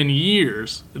haven't seen him in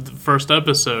years, at the first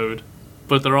episode,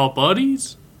 but they're all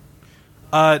buddies?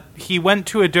 He went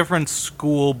to a different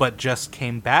school, but just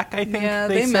came back, I think Yeah,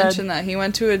 they they said. mentioned that. He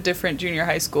went to a different junior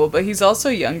high school, but he's also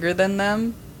younger than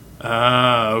them.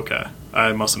 Okay.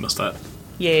 I must have missed that.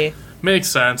 Yeah. Makes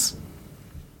sense.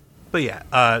 But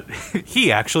yeah,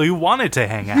 he actually wanted to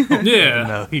hang out. Yeah.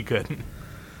 No, he couldn't.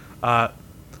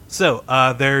 So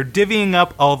they're divvying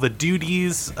up all the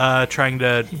duties, trying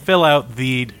to fill out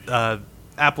the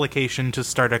application to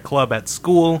start a club at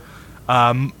school.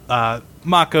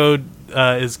 Mako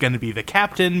is going to be the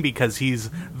captain because he's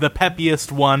the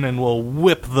peppiest one and will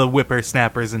whip the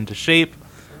whippersnappers into shape.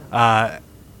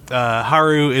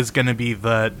 Haru is going to be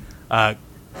the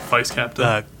Vice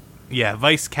captain.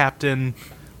 vice captain,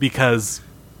 because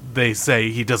they say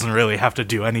he doesn't really have to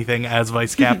do anything as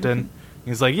vice captain.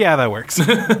 He's like, yeah, that works.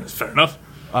 Fair enough.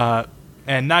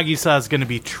 And Nagisa is going to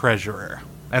be treasurer.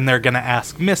 And they're going to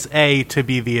ask Miss A to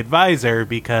be the advisor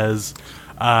because,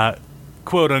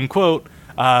 quote unquote,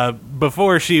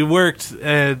 before she worked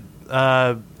at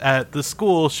the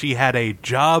school, she had a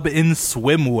job in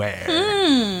swimwear.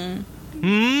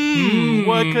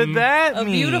 What could that A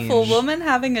mean? beautiful woman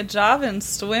having a job in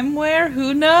swimwear?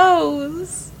 Who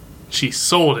knows? She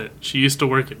sold it. She used to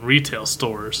work in retail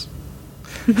stores.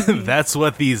 That's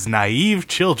what these naive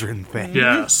children think.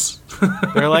 Yes.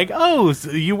 They're like, oh,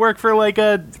 so you work for like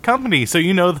a company, so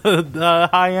you know the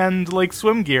high end like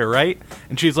swim gear, right?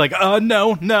 And she's like,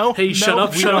 no. Hey, no, shut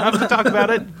up, We shut don't up." have to talk about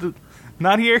it.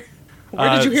 Not here. Where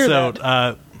did you hear that?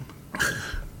 A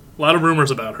lot of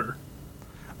rumors about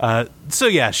her. So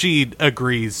yeah, she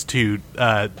agrees to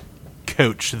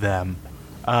coach them.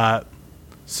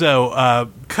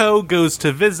 So Ko goes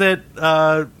to visit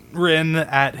Rin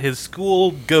at his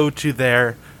school, go to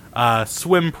their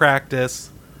swim practice.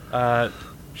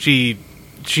 She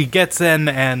gets in,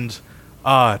 and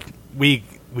we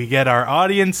get our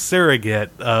audience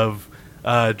surrogate of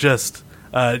just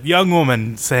young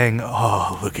woman saying,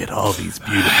 "Oh, look at all these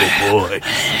beautiful boys.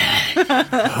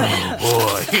 Oh,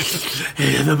 boy.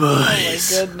 Hey, the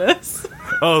boys. Oh my goodness.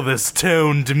 Oh, this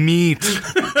toned meat."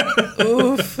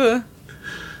 Oof.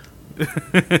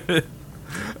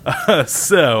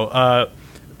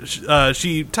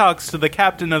 She talks to the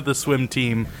captain of the swim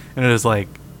team and is like,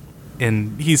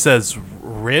 and he says,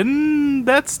 "Rin,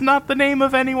 that's not the name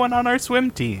of anyone on our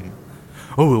swim team."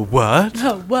 "Oh, what?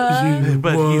 What?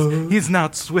 But he's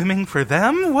not swimming for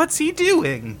them? What's he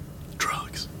doing?"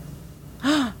 Drugs.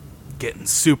 Getting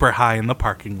super high in the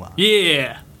parking lot.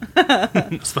 Yeah.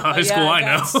 It's the high school I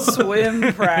know.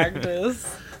 Swim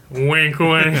practice. Wink,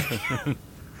 wink.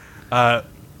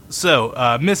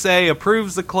 So, Miss A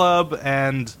approves the club,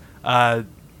 and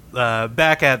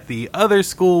back at the other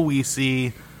school, we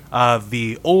see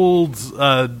the old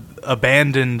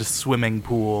abandoned swimming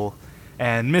pool.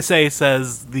 And Miss A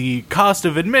says the cost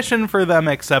of admission for them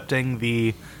accepting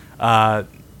the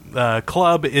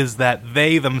club is that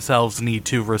they themselves need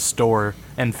to restore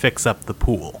and fix up the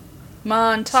pool.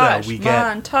 Montage. So we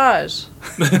get- Montage.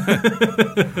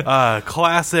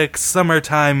 Classic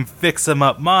summertime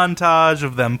fix-em-up montage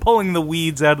of them pulling the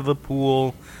weeds out of the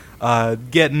pool,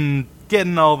 getting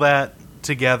all that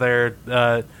together,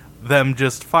 them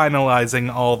just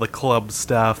finalizing all the club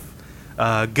stuff,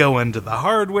 going to the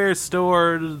hardware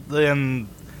store, and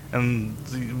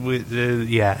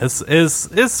yeah,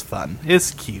 it's fun.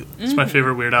 It's cute. It's my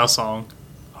favorite Weird Al song.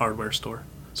 Hardware store.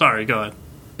 Sorry, go ahead.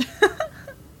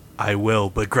 I will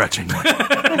begrudgingly.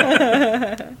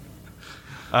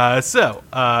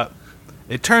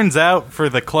 It turns out for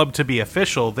the club to be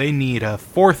official, they need a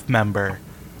fourth member.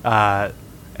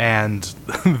 And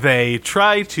they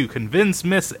try to convince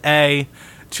Miss A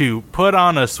to put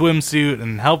on a swimsuit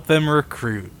and help them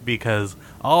recruit, because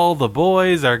all the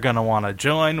boys are going to want to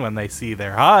join when they see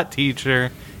their hot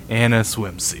teacher in a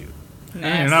swimsuit.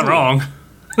 You're not wrong.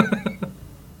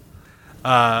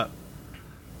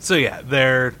 So yeah,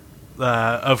 they're...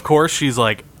 of course, she's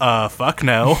like, fuck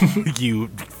no, you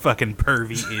fucking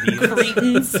pervy idiot.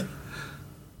 Cretins.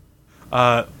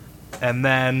 And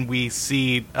then we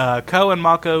see Ko and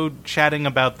Mako chatting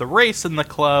about the race in the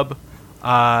club,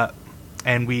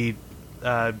 and we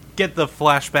get the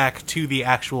flashback to the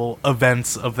actual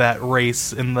events of that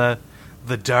race in the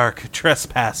dark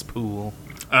trespass pool.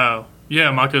 Oh, yeah,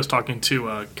 Mako's talking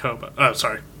to Koba. Oh,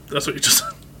 sorry. That's what you just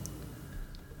said.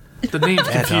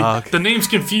 The names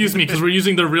confuse me because we're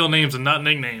using their real names and not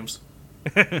nicknames.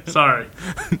 Sorry.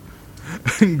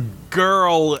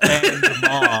 Girl and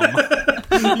mom.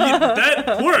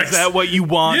 That works. Is that what you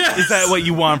want? Yes. Is that what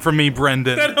you want from me,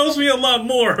 Brendan? That helps me a lot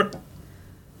more.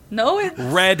 No, it.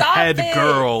 Redhead stop it.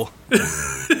 girl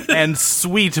and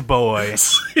sweet boy.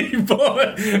 Sweet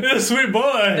boy. Sweet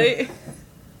boy. They,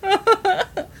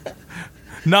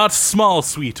 Not small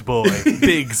sweet boy,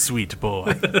 big sweet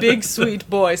boy. big sweet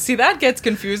boy. See, that gets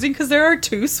confusing because there are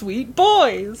two sweet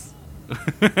boys.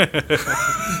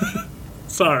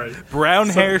 Sorry. Brown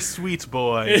hair sweet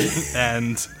boy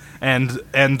and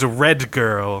red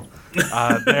girl.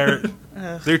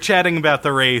 They're chatting about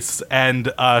the race, and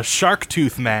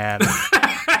Sharktooth Man.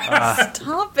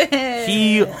 Stop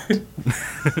it.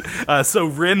 So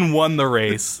Rin won the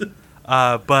race,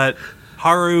 but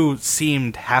Haru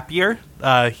seemed happier.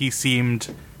 He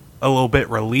seemed a little bit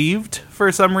relieved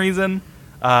for some reason,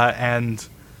 and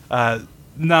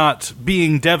not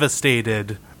being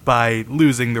devastated by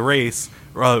losing the race.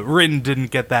 Rin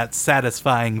didn't get that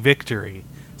satisfying victory,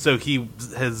 so he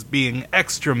is being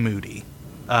extra moody.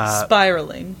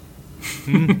 Spiraling.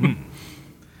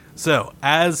 So,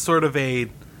 as sort of a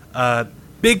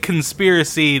big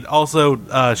conspiracy,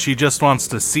 also, she just wants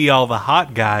to see all the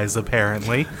hot guys,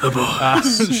 apparently.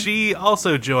 She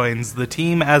also joins the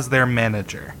team as their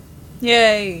manager.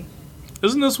 Yay.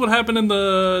 Isn't this what happened in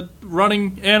the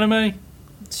running anime?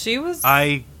 She was,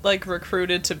 like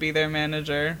recruited to be their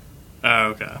manager. Oh,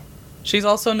 okay. She's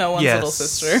also no one's little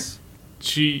sister.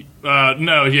 She,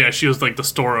 no, yeah, she was like the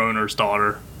store owner's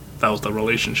daughter. That was the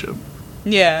relationship.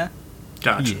 Yeah.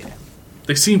 Gotcha. Yeah.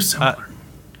 They seem similar.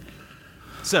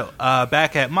 So,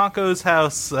 back at Mako's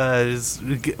house,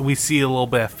 we see a little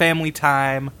bit of family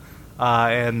time,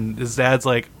 and his dad's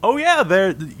like, "Oh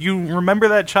yeah, you remember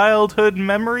that childhood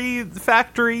memory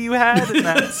factory you had in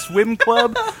that swim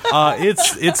club?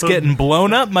 It's getting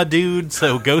blown up, my dude,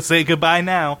 so go say goodbye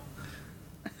now."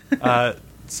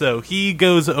 So he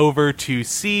goes over to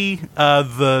see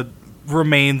the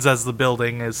remains as the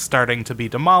building is starting to be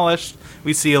demolished.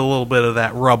 We see a little bit of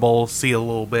that rubble, see a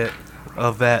little bit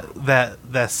of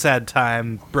that sad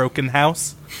time broken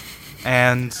house,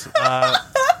 and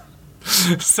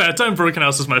Sad Time Broken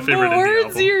House is my favorite The indie words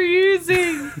album. you're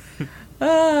using.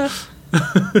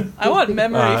 I want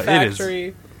Memory It is.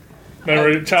 Factory.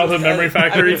 Childhood Memory I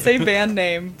Factory. would say band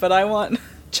name, but I want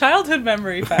Childhood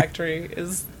Memory Factory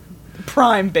is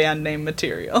prime band name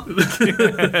material.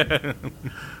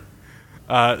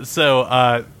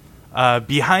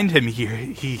 Behind him,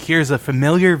 he hears a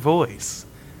familiar voice,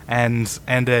 and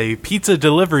a pizza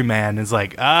delivery man is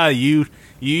like, you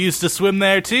used to swim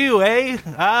there too, eh?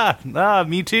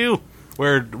 Me too.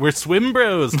 We're swim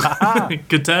bros. Haha.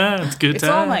 Good times, good It's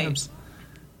All Might. times.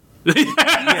 It's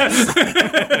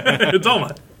All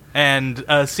Might. And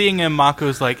seeing him,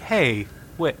 Mako's like, hey,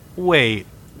 wait,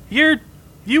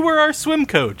 you were our swim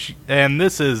coach, and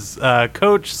this is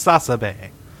Coach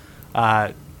Sasabe.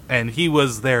 And he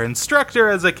was their instructor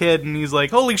as a kid, and he's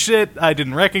like, holy shit, I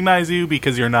didn't recognize you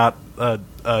because you're not a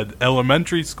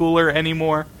elementary schooler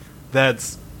anymore.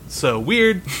 That's so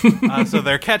weird. So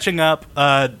they're catching up.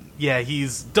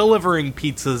 He's delivering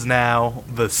pizzas now.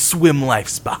 The swim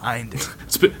life's behind it.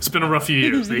 It's been a rough few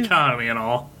years, the economy and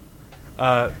all.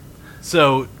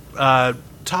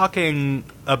 Talking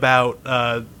about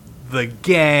the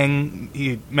gang,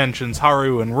 he mentions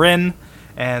Haru and Rin,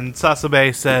 and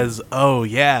Sasabe says, "Oh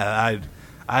yeah,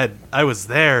 I was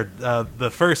there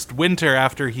the first winter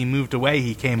after he moved away.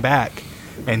 He came back,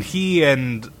 and he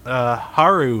and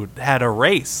Haru had a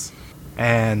race,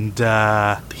 and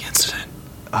The incident.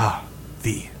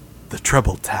 the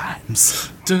troubled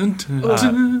times. Dun, dun,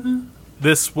 dun.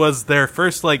 This was their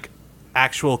first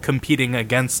actual competing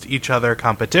against each other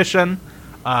competition,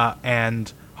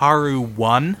 and Haru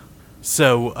won.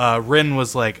 So Rin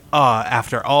was like,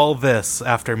 after all this,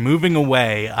 after moving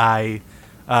away, I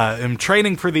am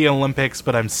training for the Olympics,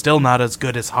 but I'm still not as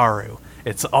good as Haru.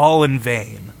 It's all in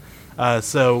vain.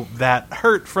 So that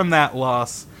hurt from that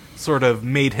loss sort of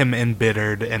made him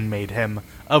embittered and made him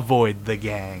avoid the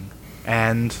gang.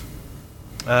 And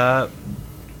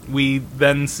we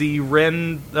then see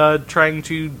Rin trying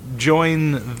to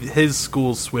join his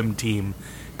school swim team,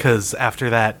 because after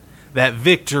that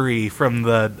victory from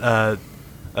the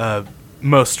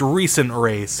most recent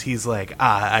race, he's like,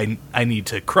 I need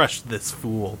to crush this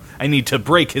fool. I need to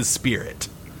break his spirit.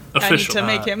 Official. I need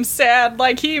to make him sad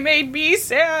like he made me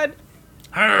sad.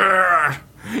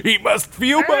 He must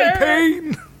feel my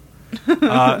pain.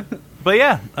 But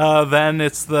yeah, then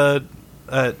it's the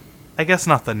I guess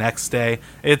not the next day.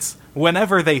 It's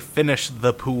whenever they finish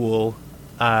the pool.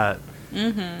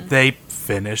 They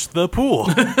finish the pool.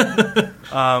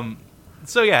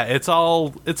 So yeah, it's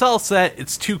all set.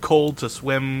 It's too cold to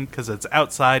swim because it's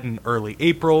outside in early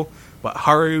April, but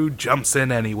Haru jumps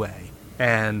in anyway.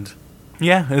 And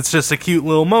yeah, it's just a cute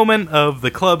little moment of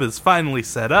the club is finally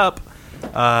set up.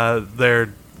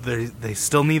 They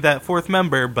still need that fourth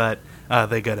member, but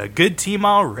they got a good team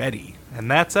already. And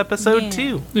that's episode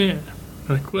 2. Yeah.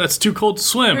 Like, well, that's too cold to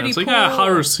swim. And it's like, Pretty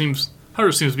Haru seems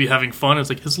to be having fun. It's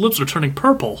like, his lips are turning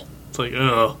purple. It's like,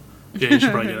 oh. Yeah, you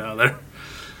should probably get out of there.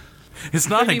 His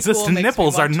Pretty non-existent pool makes me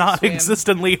nipples are want to not swim.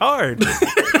 existently hard.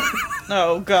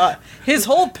 Oh god, his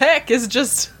whole peck is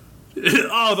just.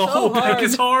 Oh, the whole hard. pack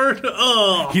is hard?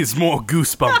 Oh. He's more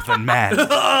goosebump than man. Oh,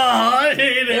 I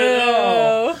hate it.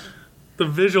 Oh. The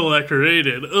visual that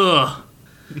created. Ugh.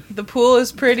 The pool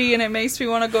is pretty and it makes me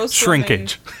want to go swimming.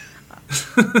 Shrinkage.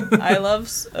 I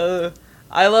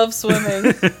love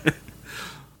swimming.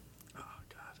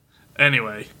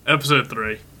 Anyway, episode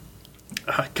 3.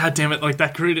 God damn it! Like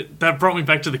that brought me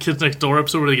back to the Kids Next Door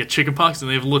episode where they get chickenpox and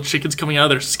they have little chickens coming out of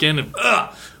their skin and Ew!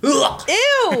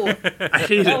 I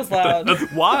hate That it. was loud.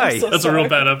 Why? So That's a real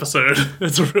sorry. bad episode.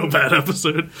 It's a real bad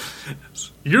episode.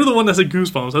 You're the one that said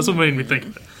goosebumps. That's what made me think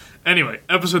of it. Anyway,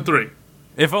 episode 3.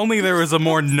 If only there was a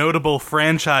more notable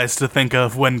franchise to think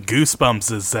of when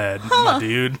Goosebumps is said, my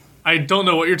dude. I don't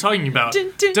know what you're talking about.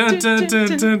 Dun, dun, dun, dun,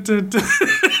 dun. Dun, dun.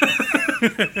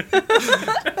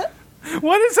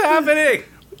 What is happening?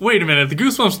 Wait a minute. The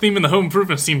Goosebumps theme and the Home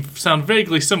Improvement sound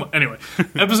vaguely similar. Anyway,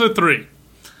 episode 3.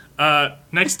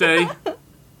 Next day,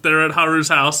 they're at Haru's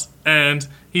house, and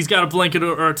he's got a blanket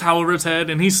or a towel over his head,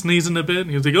 and he's sneezing a bit,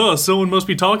 and he's like, oh, someone must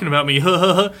be talking about me, and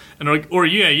they're like, or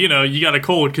yeah, you know, you got a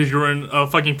cold because you're in a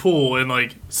fucking pool in,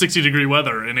 60-degree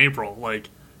weather in April. Like,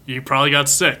 you probably got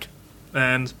sick.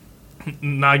 And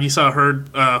Nagisa heard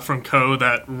from Ko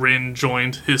that Rin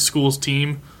joined his school's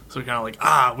team, so kind of like,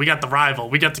 we got the rival,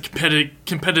 we got the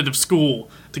competitive school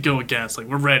to go against,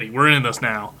 we're ready, we're in this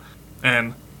now.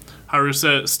 And Haru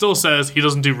still says he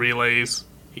doesn't do relays,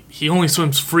 he only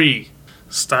swims free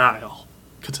style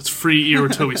because it's free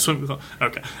Irotobi swim.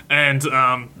 Okay, and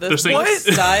they're saying What?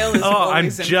 Style is Oh, I'm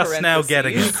always in just now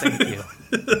getting it. parentheses.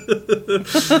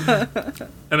 Thank you.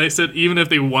 And they said even if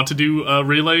they want to do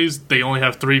relays, they only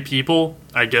have 3 people.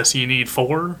 I guess you need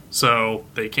 4, so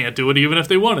they can't do it even if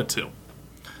they wanted to.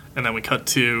 And then we cut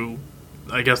to,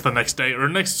 I guess, the next day, or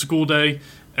next school day,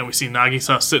 and we see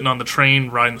Nagisa sitting on the train,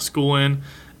 riding the school in,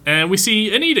 and we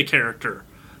see an Ida character,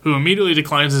 who immediately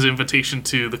declines his invitation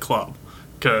to the club.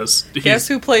 Because guess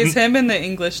who plays him in the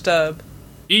English dub?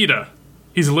 Ida.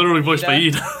 He's literally voiced by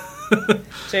Ida.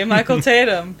 J. Michael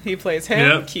Tatum. He plays him,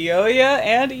 Yep. Kiyoya,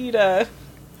 and Ida.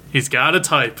 He's got a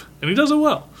type, and he does it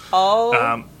well. All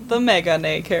the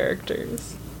Megane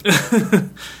characters.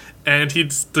 And he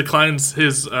declines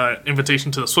his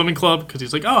invitation to the swimming club because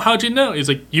he's like, oh, how'd you know? He's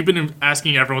like, you've been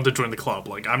asking everyone to join the club.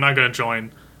 Like, I'm not going to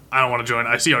join. I don't want to join.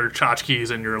 I see all your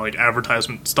tchotchkes and your, like,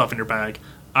 advertisement stuff in your bag.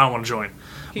 I don't want to join.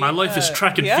 My life is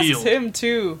track and he field. Asks him,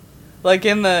 too. Like,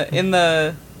 in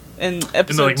episode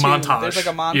like, 2, montage. there's, like,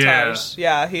 a montage.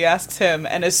 Yeah, he asks him,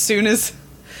 and as soon as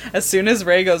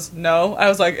Ray goes, no, I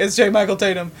was like, it's J. Michael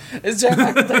Tatum. It's J.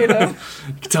 Michael Tatum.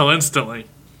 You can tell instantly.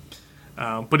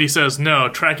 But he says, no,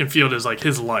 track and field is, like,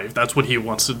 his life. That's what he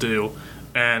wants to do.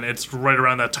 And it's right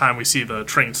around that time we see the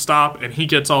train stop, and he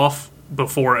gets off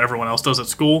before everyone else does at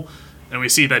school. And we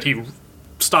see that he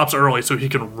stops early so he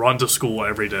can run to school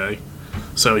every day.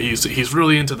 So he's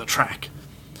really into the track.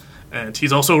 And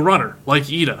he's also a runner, like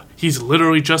Ida. He's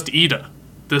literally just Ida.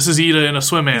 This is Ida in a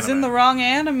swim anime. He's in the wrong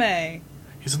anime.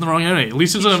 He's in the wrong anime. At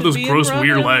least he doesn't have those gross,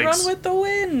 weird legs. Run with the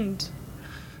Wind.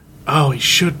 Oh, he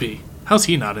should be. How's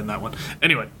he not in that one?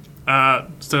 Anyway,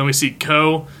 so then we see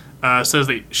Ko says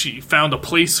that she found a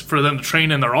place for them to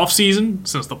train in their off season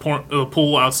since the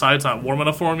pool outside's not warm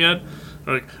enough for them yet.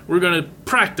 They're like, we're gonna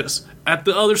practice at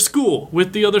the other school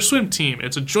with the other swim team.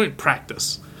 It's a joint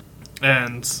practice,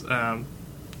 and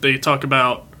they talk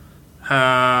about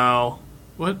how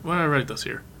why did I write this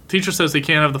here? Teacher says they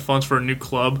can't have the funds for a new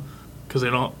club because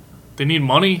they need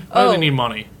money. Why do they need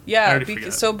money? Yeah,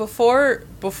 so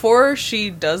before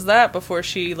she does that, before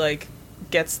she like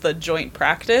gets the joint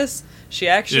practice, she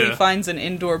actually finds an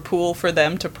indoor pool for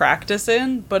them to practice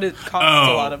in, but it costs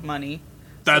a lot of money.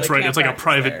 That's right. It's like a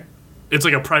private. There. It's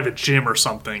like a private gym or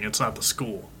something. It's not the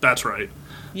school. That's right.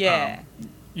 Yeah.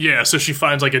 Yeah. So she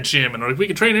finds like a gym, and they're like, we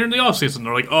can train here in the off season.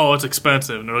 They're like, oh, it's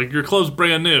expensive. And they're like, your club's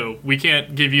brand new. We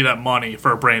can't give you that money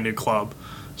for a brand new club.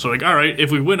 So like, all right,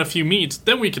 if we win a few meets,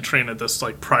 then we can train at this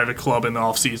like private club in the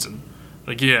off season.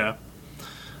 Like, yeah.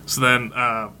 So then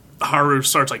Haru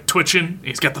starts like twitching.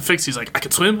 He's got the fix. He's like, I can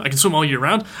swim all year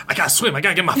round. I gotta swim. I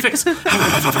gotta get my fix.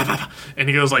 And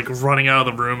he goes like running out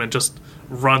of the room and just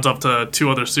runs up to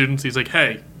 2 other students. He's like,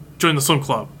 hey, join the swim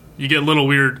club. You get little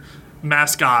weird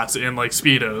mascots in like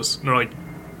Speedos. And they're like,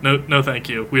 no, thank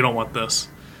you. We don't want this.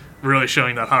 Really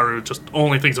showing that Haru just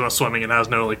only thinks about swimming and has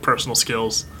no like personal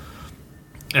skills.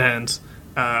 And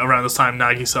around this time,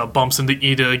 Nagisa bumps into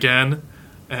Ida again.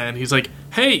 And he's like,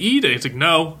 hey, Ida. He's like,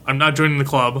 no, I'm not joining the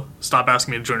club. Stop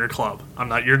asking me to join your club.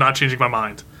 You're not changing my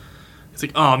mind. He's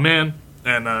like, oh, man.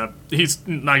 And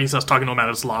Nagisa's talking to him at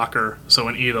his locker. So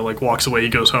when Ida, like, walks away, he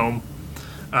goes home.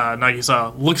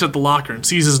 Nagisa looks at the locker and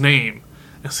sees his name.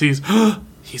 And sees,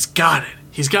 he's got it.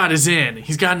 He's got his in.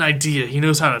 He's got an idea. He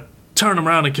knows how to turn him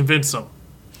around and convince him.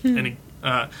 And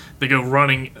they go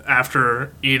running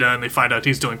after Ida, and they find out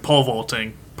he's doing pole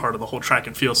vaulting, part of the whole track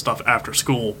and field stuff after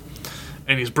school.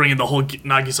 And he's bringing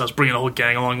Nagisa's bringing the whole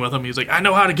gang along with him. He's like, I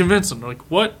know how to convince him. They're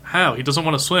like, what? How? He doesn't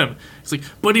want to swim. He's like,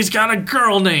 but he's got a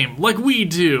girl name, like we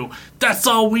do. That's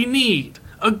all we need.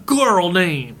 A girl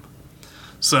name.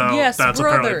 So yes, that's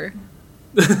brother.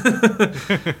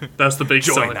 Apparently that's the big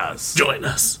Join us. Join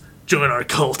us. Join our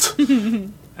cult.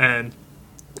 And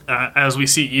as we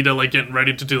see Ida like getting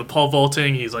ready to do the pole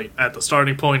vaulting, he's like at the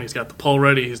starting point. He's got the pole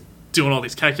ready. He's doing all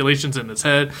these calculations in his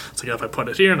head. It's like, if I put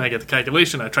it here and I get the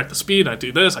calculation, I track the speed, I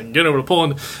do this, I can get over the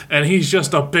pole, and he's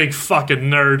just a big fucking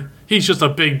nerd. He's just a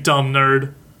big dumb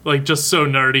nerd. Like, just so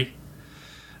nerdy.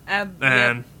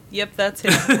 And yep, that's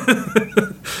him.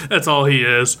 that's all he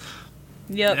is.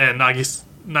 Yep. And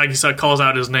Nagisa calls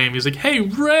out his name. He's like, hey,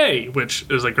 Ray, which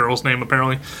is a girl's name,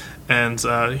 apparently. And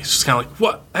he's just kind of like,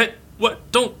 what? Hey,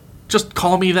 what? Don't just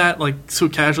call me that, like, so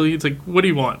casually. It's like, what do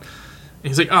you want?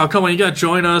 He's like, oh, come on, you gotta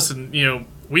join us, and, you know,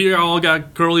 we all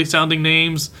got girly-sounding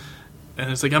names.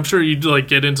 And it's like, I'm sure you'd, like,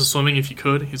 get into swimming if you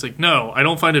could. He's like, no, I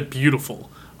don't find it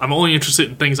beautiful. I'm only interested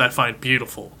in things I find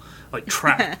beautiful. Like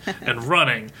track and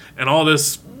running and all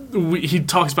this. He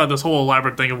talks about this whole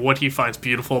elaborate thing of what he finds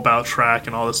beautiful about track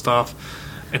and all this stuff.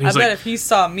 And he's I bet if he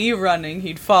saw me running,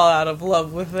 he'd fall out of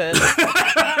love with it.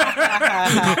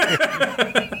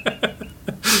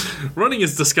 Running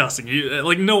is disgusting.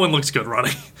 Like, no one looks good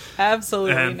running.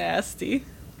 Absolutely nasty.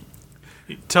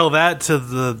 Tell that to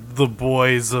the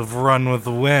boys of Run with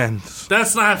the Wind.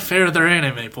 That's not fair to their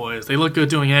anime boys. They look good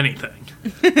doing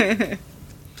anything.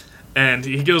 And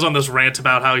he goes on this rant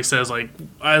about how he says, like,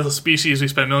 as a species, we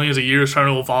spend millions of years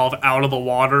trying to evolve out of the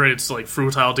water. It's, like,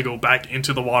 futile to go back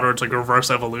into the water. It's, like,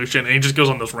 reverse evolution. And he just goes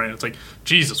on this rant. It's like,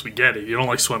 Jesus, we get it. You don't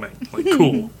like swimming. Like,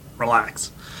 cool.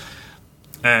 Relax.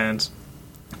 And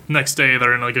next day,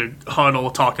 they're in, like, a huddle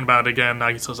talking about it again.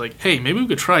 Nagisa's like, hey, maybe we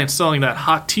could try installing that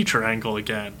hot teacher angle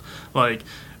again. Like,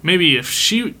 maybe if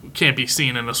she can't be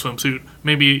seen in a swimsuit,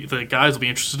 maybe the guys will be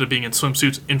interested in being in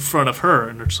swimsuits in front of her.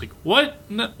 And they're just like, what?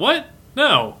 No, what?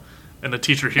 No. And the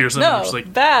teacher hears them and they're just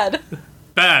like,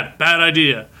 bad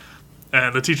idea.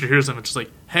 And the teacher hears them and just like,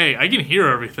 hey, I can hear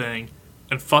everything.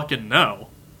 And fucking no.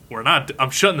 I'm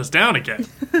shutting this down again.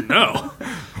 No.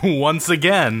 Once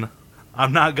again,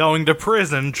 I'm not going to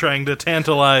prison trying to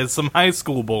tantalize some high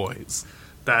school boys.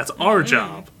 That's our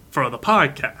job for the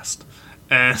podcast.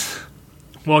 And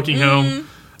walking home.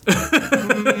 That's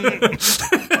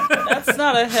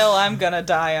not a hill I'm gonna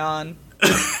die on.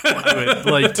 I would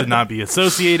like to not be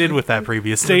associated with that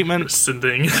previous statement.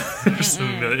 Rescinding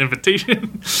the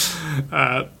invitation.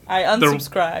 I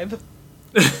unsubscribe.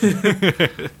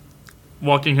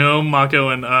 Walking home, Mako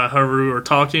and Haru are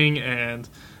talking, and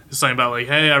it's something about, like,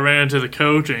 hey, I ran into the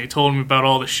coach, and he told me about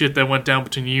all the shit that went down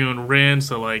between you and Rin,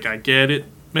 so, like, I get it,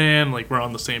 man. Like, we're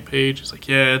on the same page. He's like,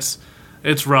 yeah,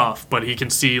 it's rough, but he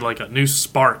can see, like, a new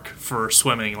spark for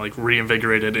swimming, like,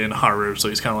 reinvigorated in Haru, so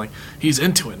he's kind of like, he's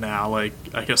into it now. Like,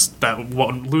 I guess that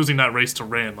losing that race to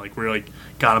Rin, like, really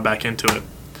got him back into it.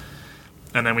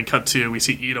 And then we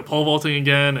see Ida pole vaulting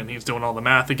again, and he's doing all the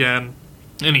math again,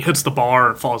 and he hits the bar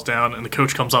and falls down, and the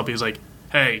coach comes up, he's like,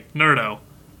 hey, Nerdo,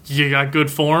 you got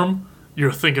good form?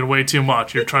 You're thinking way too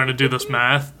much. You're trying to do this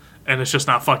math, and it's just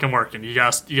not fucking working. You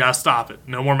gotta stop it.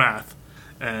 No more math.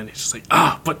 And he's just like,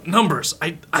 but numbers.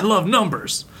 I love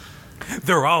numbers.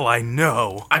 They're all I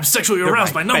know. I'm sexually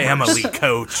aroused by numbers. Family,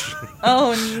 coach.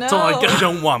 Oh no! That's all I got. You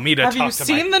don't want me to Have talk you to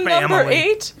seen my the family. number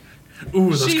 8? Ooh,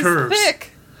 those She's curves.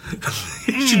 thick.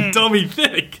 She's dummy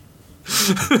thick.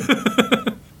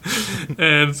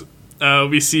 And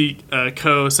we see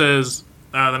Ko says,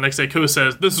 the next day Ko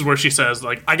says, this is where she says,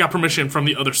 like, I got permission from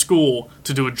the other school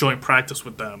to do a joint practice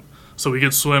with them. So we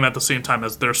could swim at the same time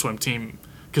as their swim team,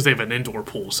 because they have an indoor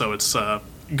pool, so it's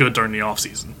good during the off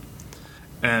season.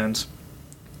 And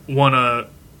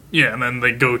and then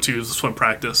they go to the swim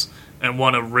practice, and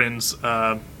one of Rin's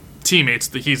teammates,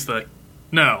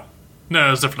 no,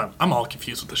 it's different. I'm all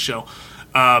confused with this show.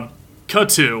 Cut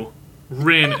to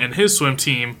Rin and his swim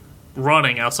team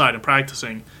running outside and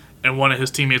practicing, and one of his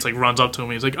teammates like runs up to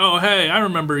him. He's like, "Oh, hey, I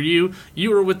remember you.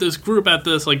 You were with this group at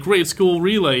this like grade school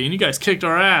relay, and you guys kicked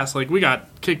our ass. Like we got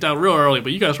kicked out real early,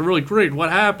 but you guys were really great. What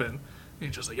happened?" And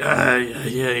he's just like,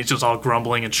 yeah. He's just all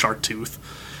grumbling and shark tooth.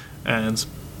 And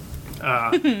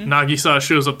Nagisa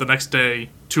shows up the next day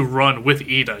to run with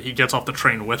Ida. He gets off the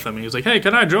train with him. And he's like, "Hey,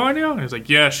 can I join you?" And he's like,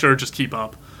 "Yeah, sure. Just keep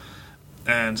up."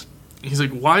 And he's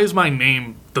like, "Why is my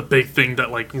name the big thing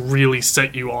that, like, really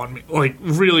set you on me? Like,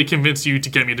 really convinced you to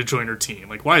get me to join your team?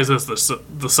 Like, why is this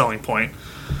the selling point?"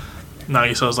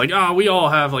 Nagisa's like, we all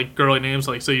have, like, girly names,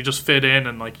 like, so you just fit in,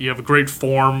 and, like, you have a great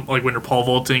form, like, when you're pole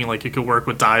vaulting, and, like, you could work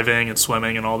with diving and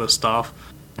swimming and all this stuff."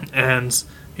 And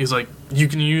he's like, "You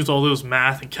can use all those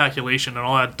math and calculation and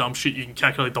all that dumb shit. You can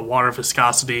calculate the water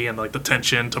viscosity and, like, the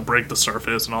tension to break the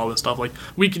surface and all this stuff. Like,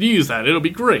 we could use that. It'll be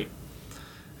great."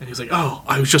 And he's like,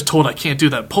 "I was just told I can't do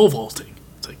that pole vaulting.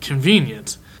 It's like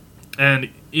convenient." And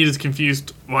Ida's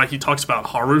confused why he talks about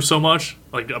Haru so much.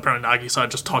 Like, apparently Nagisa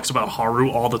just talks about Haru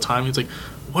all the time. He's like,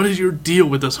 "What is your deal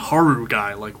with this Haru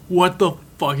guy? Like, what the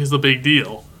fuck is the big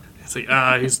deal?" It's like,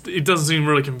 he doesn't seem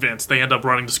really convinced. They end up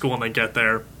running to school and they get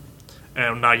there.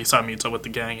 And Nagisa meets up with the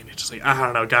gang and he's just like, "I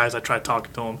don't know, guys, I tried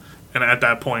talking to him." And at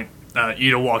that point,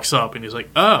 Ida walks up and he's like,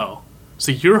 "Oh,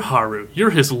 so you're Haru. You're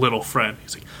his little friend."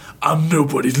 He's like, "I'm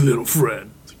nobody's little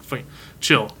friend." It's like, fucking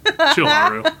chill,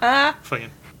 Haru. Fucking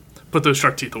put those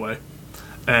shark teeth away.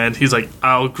 And he's like,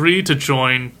 "I'll agree to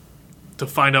join to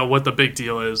find out what the big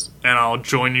deal is, and I'll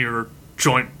join your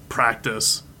joint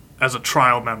practice as a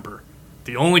trial member.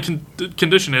 The only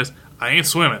condition is I ain't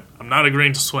swimming. I'm not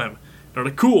agreeing to swim." They're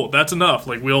like, "Cool, that's enough.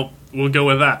 Like we'll go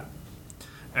with that."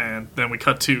 And then we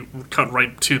cut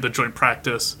right to the joint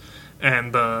practice.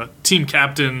 And the team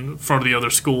captain from the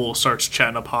other school starts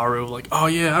chatting up Haru, like, "Oh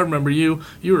yeah, I remember you.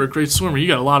 You were a great swimmer. You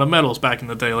got a lot of medals back in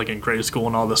the day, like in grade school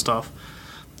and all this stuff."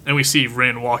 And we see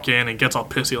Rin walk in and gets all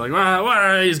pissy, like, "What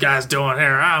are these guys doing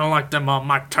here? I don't like them on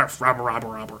my turf. Rabble.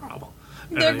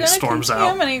 And They're then he storms out.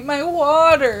 contaminate my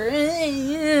water.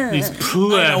 These I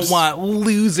plebs. don't want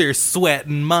losers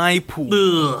sweating my pool.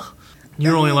 Ugh.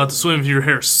 You're only allowed to swim if your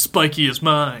hair's spiky as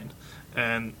mine.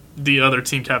 And the other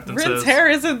team captain Rin's says... hair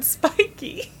isn't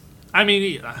spiky. I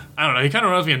mean, I don't know. He kind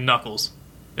of reminds me of Knuckles.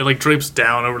 It, like, drapes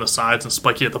down over the sides and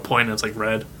spiky at the point, and it's, like,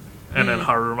 red. And then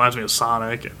Haru reminds me of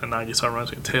Sonic, and Nagisa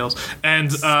reminds me of Tails.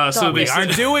 And so We are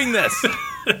doing this.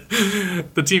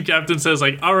 the team captain says,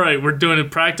 like, all right, we're doing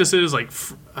it practices, like,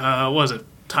 what was it,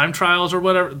 time trials or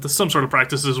whatever? Some sort of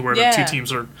practices where the two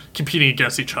teams are competing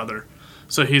against each other.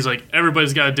 So he's like,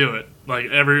 everybody's got to do it.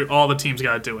 Like, all the teams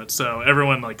got to do it. So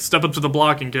everyone, like, step up to the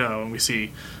block and go. And we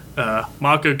see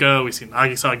Mako go, we see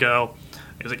Nagisa go.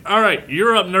 He's like, all right,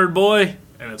 you're up, nerd boy.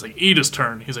 And it's like Ida's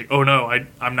turn. He's like, oh no,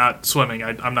 I'm not swimming.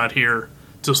 I'm not here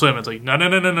to swim. It's like,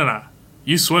 no.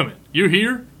 You swimming. You're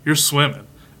here. You're swimming.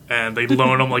 And they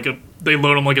loan him like a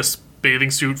bathing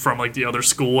suit from like the other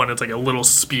school, and it's like a little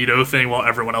Speedo thing, while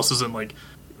everyone else is in like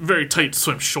very tight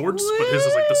swim shorts, but his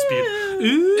is like the Speed.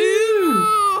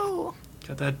 Ooh.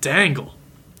 Got that dangle.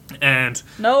 And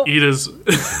Ida's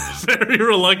very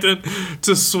reluctant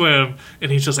to swim, and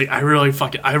he's just like, I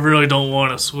really don't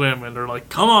want to swim. And they're like,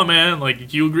 come on, man,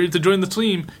 like, you agreed to join the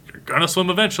team, you're gonna swim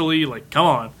eventually, like, come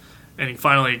on. And he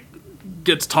finally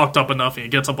gets talked up enough, and he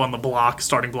gets up on the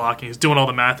starting block, and he's doing all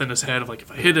the math in his head of like,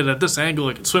 if I hit it at this angle,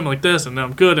 I can swim like this, and then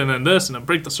I'm good, and then this, and then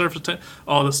break the surface,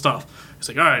 all this stuff. He's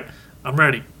like, all right, I'm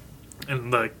ready.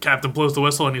 And the captain blows the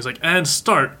whistle, and he's like, and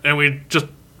start. And we just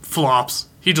flops.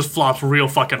 He just flops real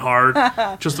fucking hard.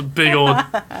 Just a big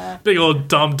old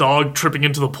dumb dog tripping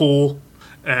into the pool.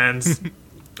 And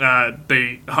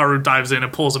Haru dives in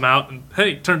and pulls him out. And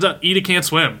hey, turns out Ida can't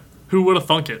swim. Who would have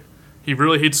thunk it? He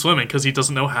really hates swimming because he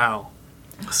doesn't know how.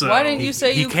 So, why didn't you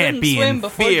say you couldn't swim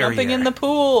before jumping in the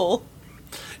pool?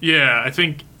 Yeah, I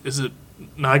think, is it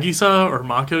Nagisa or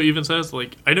Mako even says,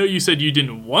 like, I know you said you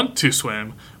didn't want to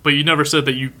swim, but you never said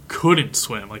that you couldn't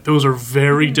swim. Like, those are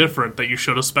very different that you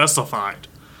should have specified.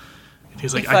 And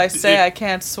he's like, if I say I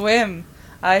can't swim,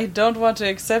 I don't want to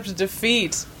accept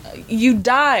defeat. You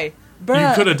die,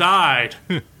 bruh. You could have died.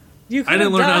 You could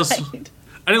have died.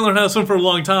 I didn't learn how to swim for a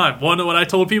long time. Want to know what I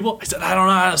told people? I said, I don't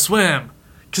know how to swim.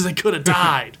 Because I could have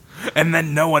died. And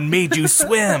then no one made you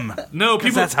swim. No,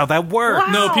 people. That's how that works.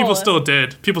 Wow. No, people still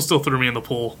did. People still threw me in the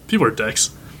pool. People are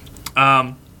dicks.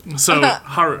 So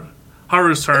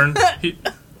Haru's turn.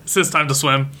 It's his time to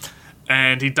swim,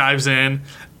 and he dives in.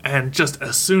 And just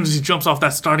as soon as he jumps off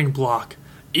that starting block,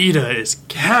 Ida is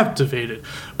captivated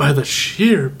by the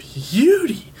sheer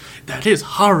beauty that is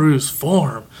Haru's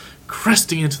form,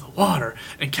 cresting into the water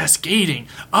and cascading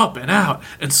up and out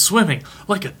and swimming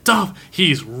like a dove.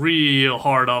 He's real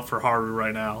hard up for Haru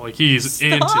right now. Like, he's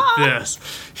into this.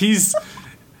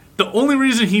 The only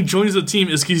reason he joins the team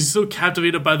is because he's so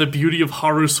captivated by the beauty of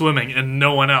Haru swimming and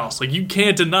no one else. Like, you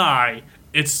can't deny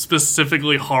it's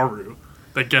specifically Haru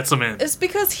that gets him in. It's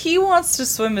because he wants to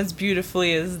swim as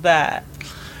beautifully as that.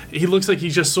 He looks like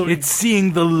he's just so... It's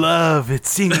seeing the love. It's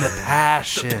seeing the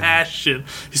passion. The passion.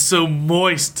 He's so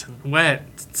moist and wet,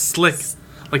 slick,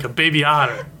 like a baby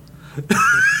otter.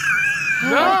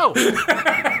 No!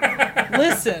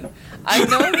 Listen, I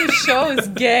know the show is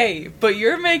gay, but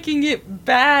you're making it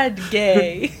bad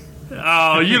gay.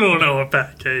 Oh, you don't know what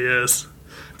bad gay is.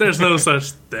 There's no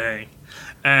such thing.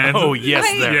 And oh, yes,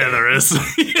 there. Yeah, there is.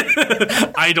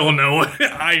 I don't know.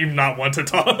 I'm not one to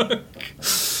talk.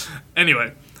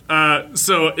 Anyway,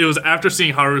 so it was after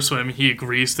seeing Haru swim, he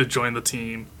agrees to join the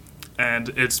team, and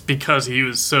it's because he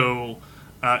was so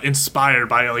inspired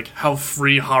by like how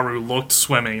free Haru looked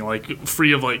swimming, like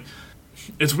free of like.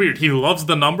 It's weird. He loves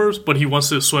the numbers, but he wants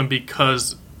to swim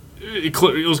because it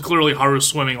was clearly Haru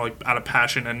swimming like out of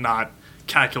passion and not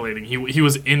calculating. He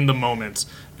was in the moment,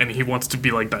 and he wants to be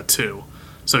like that too.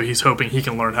 So he's hoping he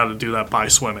can learn how to do that by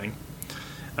swimming.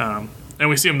 And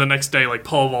we see him the next day, like,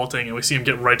 pole vaulting, and we see him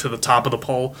get right to the top of the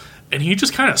pole, and he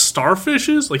just kind of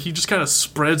starfishes, like, he just kind of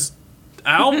spreads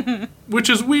out, which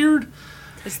is weird.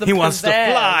 He wants to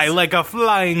fly like a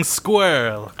flying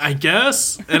squirrel. I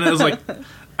guess. And it was like,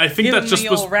 I think Give that's him just the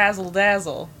old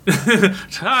razzle-dazzle.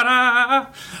 Ta-da!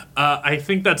 I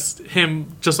think that's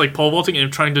him just, like, pole vaulting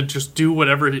and trying to just do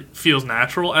whatever feels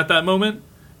natural at that moment.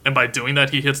 And by doing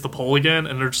that, he hits the pole again,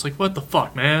 and they're just like, what the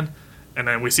fuck, man? And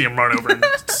then we see him run over and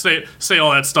say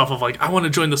all that stuff of, like, I want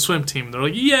to join the swim team. And they're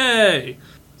like, yay!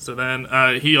 So then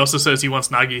he also says he wants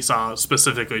Nagisa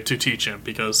specifically to teach him,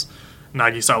 because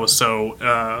Nagisa was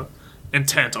so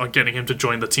intent on getting him to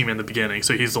join the team in the beginning.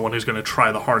 So he's the one who's going to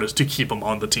try the hardest to keep him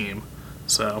on the team.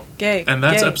 So gay. And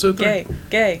that's episode 3.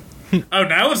 Gay. Oh,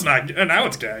 now it's not. Now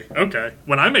it's gay. Okay.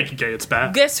 When I make it gay, it's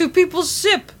bad. Guess who people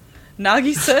ship?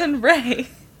 Nagisa and Ray.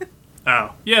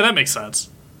 Oh, yeah, that makes sense.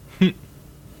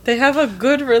 They have a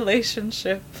good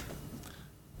relationship.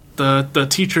 The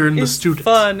teacher and the It's student.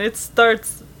 fun. It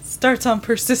starts on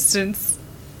persistence.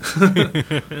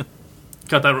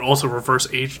 Got that also reverse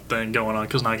age thing going on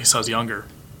because Nagisa's younger,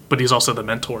 but he's also the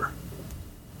mentor.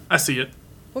 I see it.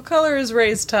 What color is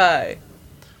Ray's tie?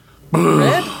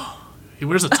 Red? He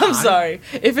wears a tie. I'm sorry.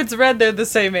 If it's red, they're the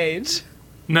same age.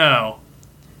 No.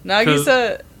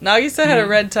 Nagisa had a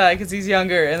red tie because he's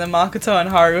younger, and then Makoto and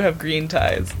Haru have green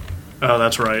ties. Oh,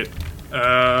 that's right.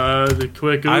 The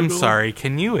quick Google. I'm sorry.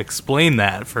 Can you explain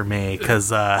that for me?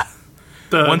 Because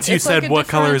once you It's said like a what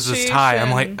color is this tie,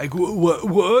 I'm like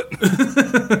what?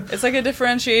 It's like a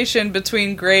differentiation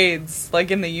between grades,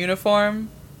 like in the uniform.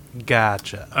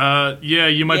 Gotcha. Yeah,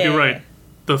 you might be Yeah. right.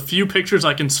 The few pictures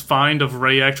I can find of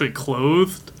Ray actually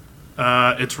clothed,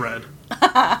 it's red.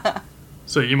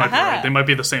 So you might be Aha. right. They might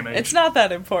be the same age. It's not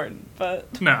that important,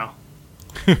 but No.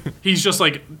 He's just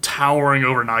like towering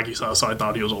over Nagisa, so I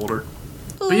thought he was older.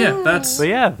 But yeah, that's So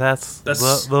yeah, that's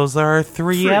those are our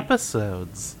three Free.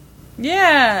 episodes.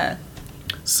 yeah.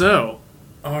 so.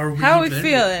 Are we? How are we there?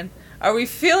 feeling? Are we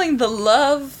feeling the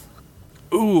love?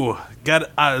 Ooh,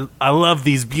 I love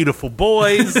these beautiful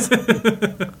boys.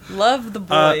 Love the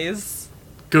boys.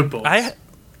 Good boys.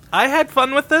 I had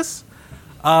fun with this.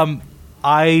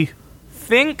 I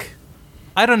think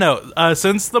I don't know.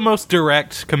 Since the most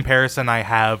direct comparison I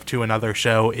have to another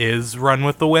show is Run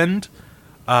with the Wind,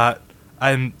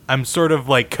 I'm sort of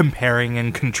like comparing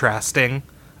and contrasting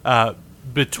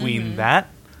between that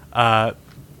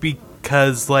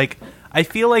because like I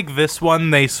feel like this one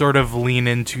they sort of lean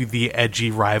into the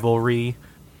edgy rivalry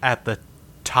at the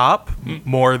top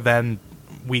more than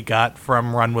we got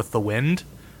from Run with the Wind,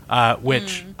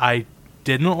 which I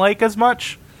didn't like as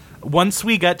much. Once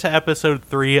we got to episode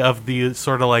 3 of the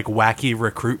sort of like wacky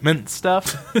recruitment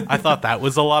stuff, I thought that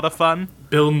was a lot of fun.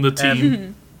 Building the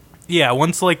team. Yeah,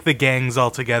 once like the gang's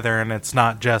all together and it's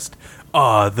not just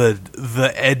the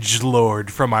edgelord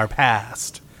from our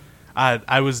past.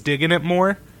 I was digging it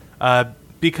more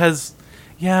because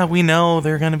yeah, we know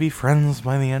they're gonna be friends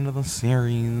by the end of the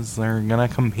series. They're gonna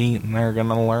compete and they're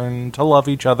gonna learn to love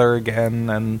each other again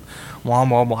and blah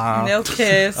blah blah. And they'll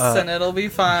kiss and it'll be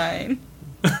fine.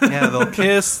 Yeah, they'll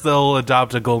kiss. They'll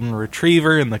adopt a golden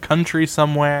retriever in the country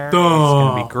somewhere. It's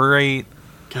gonna be great.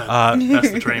 God, that's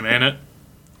the dream, ain't it?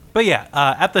 But yeah,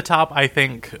 at the top, I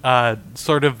think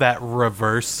sort of that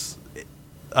reverse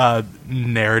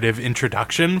narrative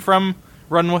introduction from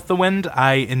Run with the Wind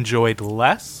I enjoyed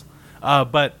less,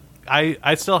 but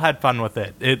I still had fun with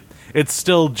it. It's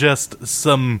still just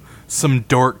some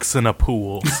dorks in a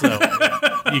pool, so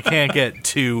you can't get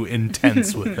too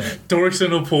intense with it. Dorks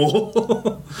in a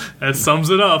pool. That sums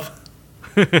it up.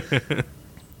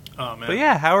 Oh man. But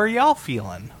yeah, how are y'all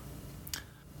feeling?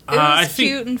 It was I think-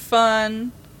 cute and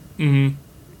fun.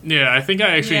 Yeah, I think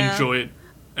I actually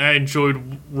Yeah.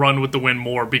 enjoyed Run with the Wind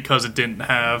more because it didn't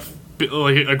have.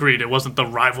 Like, agreed, it wasn't the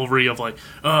rivalry of like,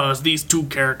 it's these two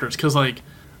characters. Because like,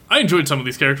 I enjoyed some of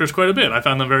these characters quite a bit. I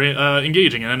found them very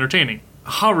engaging and entertaining.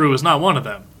 Haru is not one of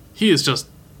them. He is just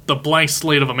the blank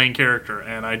slate of a main character,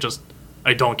 and I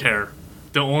don't care.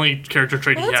 The only character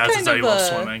trait Well, he that's has is kind that he of loves a-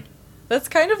 swimming. That's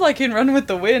kind of like in Run with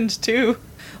the Wind too.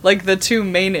 Like the two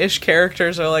main-ish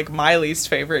characters are like my least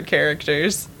favorite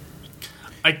characters.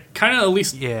 I kind of at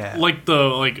least Yeah. like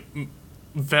the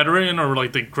veteran or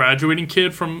like the graduating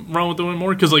kid from Run with the Wind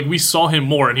more because like we saw him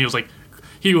more and he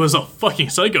was a fucking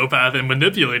psychopath and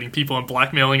manipulating people and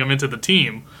blackmailing them into the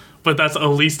team. But that's at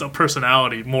least a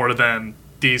personality more than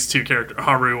these two characters,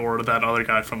 Haru or that other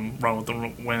guy from Run with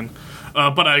the Wind.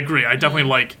 But I agree. I definitely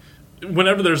like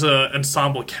whenever there's an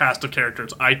ensemble cast of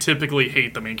characters. I typically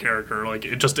hate the main character, like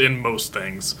just in most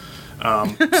things.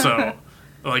 So.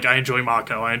 Like, I enjoy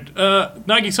Mako.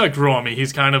 Nagisa grew on me.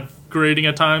 He's kind of grating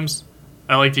at times.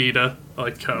 I liked Ida. I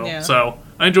liked Ko. Yeah. So,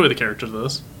 I enjoy the characters of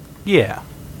this. Yeah.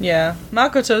 Yeah,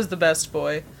 Makoto's the best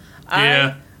boy.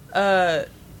 Yeah.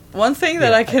 One thing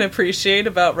that I can appreciate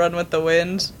about Run with the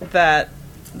Wind that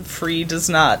Free does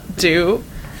not do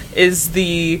is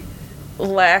the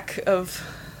lack of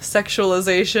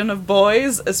sexualization of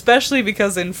boys, especially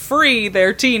because in Free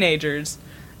they're teenagers.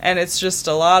 And it's just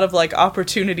a lot of like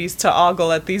opportunities to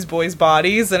ogle at these boys'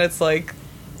 bodies, and it's like,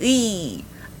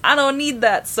 I don't need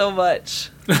that so much.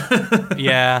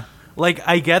 Yeah. Like,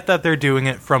 I get that they're doing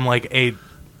it from, like,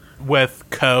 with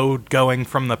Ko going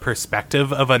from the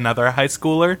perspective of another high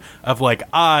schooler, of, like,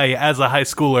 I, as a high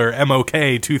schooler, am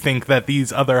okay to think that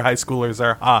these other high schoolers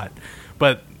are hot.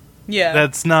 But Yeah.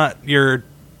 that's not your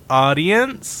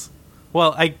audience.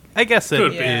 Well, I guess it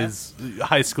Could be. is.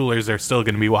 High schoolers are still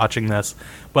going to be watching this.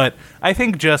 But I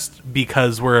think just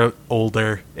because we're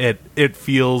older, it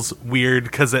feels weird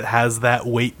because it has that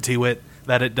weight to it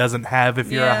that it doesn't have if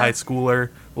you're a Yeah. high schooler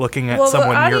looking at Well, the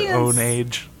someone your audience- own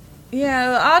age. Yeah,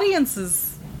 the audience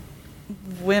is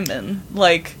women.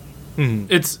 Like,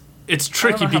 It's I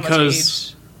tricky don't know how because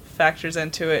much age factors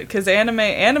into it, because anime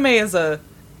is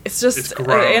it's It's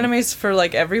grown. anime's for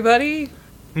like everybody.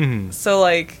 Mhm. So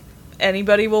like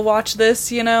anybody will watch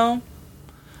this, you know.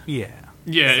 Yeah.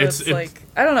 yeah, So it's like,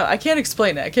 I don't know. I can't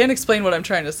explain it. I can't explain what I'm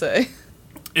trying to say.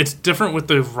 it's different with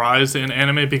the rise in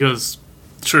anime because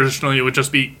traditionally it would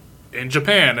just be in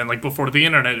Japan, and like before the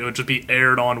internet it would just be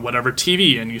aired on whatever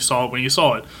TV and you saw it when you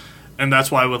saw it. And that's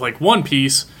why with like One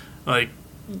Piece, like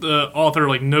the author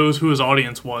like knows who his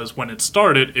audience was when it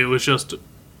started. It was just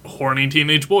horny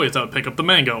teenage boys that would pick up the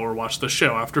manga or watch the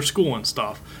show after school and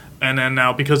stuff. And then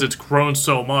now because it's grown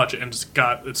so much and it's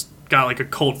got like a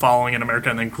cult following in America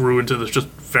and then grew into this just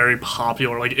very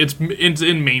popular, like it's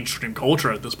in mainstream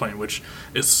culture at this point, which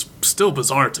is still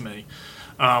bizarre to me.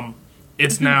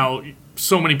 It's now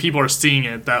so many people are seeing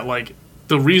it that like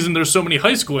the reason there's so many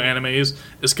high school animes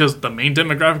is because the main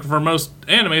demographic for most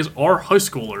animes are high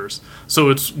schoolers. So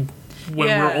it's when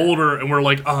Yeah. we're older and we're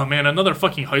like, oh man, another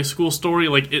fucking high school story.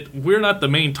 Like we're not the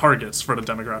main targets for the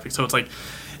demographic. So it's like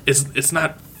it's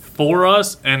not for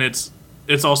us, and it's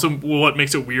also what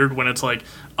makes it weird when it's like,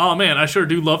 oh man, I sure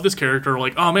do love this character. Or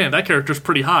like, oh man, that character's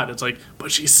pretty hot. It's like,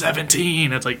 but she's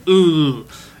 17. It's like, ooh.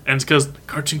 And it's because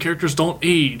cartoon characters don't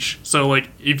age. So, like,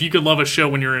 if you could love a show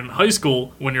when you're in high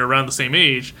school, when you're around the same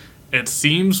age, it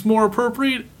seems more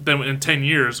appropriate than in 10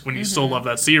 years when you still love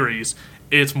that series.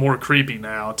 It's more creepy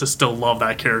now to still love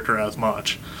that character as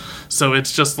much. So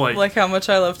it's just like... Like how much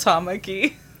I love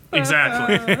Tamaki.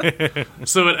 Exactly.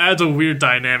 So it adds a weird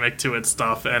dynamic to its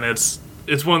stuff, and it's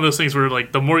one of those things where,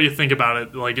 like, the more you think about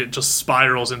it, like, it just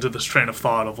spirals into this train of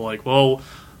thought of, like, well...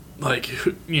 like,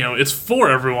 you know, it's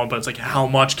for everyone, but it's like, how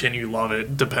much can you love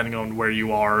it depending on where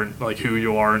you are and like who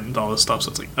you are and all this stuff. So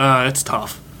it's like, it's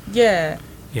tough. Yeah.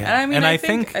 Yeah. And I mean, And I I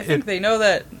think think they know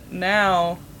that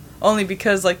now, only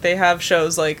because like they have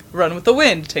shows like Run with the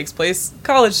Wind takes place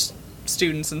college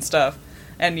students and stuff,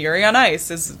 and Yuri on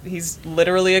Ice he's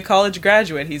literally a college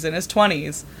graduate. He's in his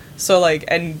 20s. So like,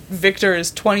 and Victor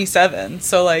is 27.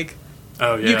 So like,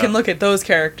 Oh yeah. you can look at those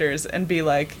characters and be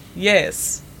like,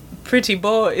 yes, pretty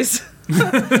boys,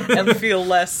 and feel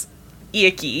less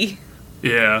icky,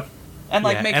 Yeah. and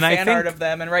like Yeah, make and I fan art think- of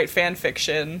them and write fan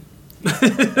fiction.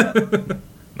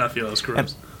 Not feel as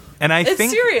gross. And I It's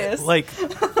think, serious. like,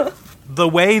 the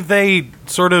way they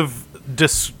sort of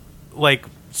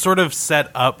sort of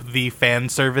set up the fan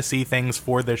servicey things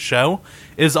for the show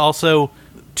is also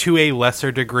to a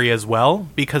lesser degree as well,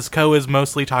 because Ko is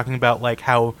mostly talking about like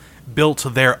how built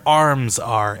their arms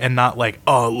are, and not like,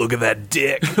 oh, look at that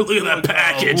dick, Look at that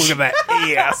package. look at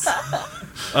that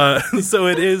ass. So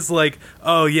it is like,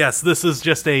 oh yes, this is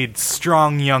just a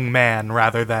strong young man,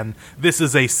 rather than this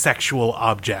is a sexual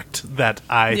object that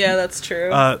Yeah, that's true.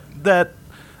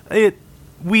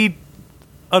 we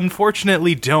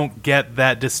unfortunately don't get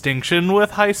that distinction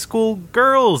with high school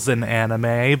girls in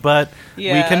anime, but we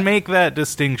Yeah. can make that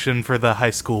distinction for the high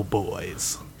school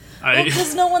boys.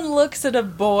 Because no one looks at a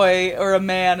boy or a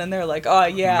man and they're like, oh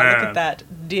yeah, look Man. at that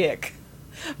dick.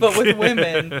 But with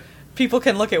women, people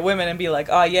can look at women and be like,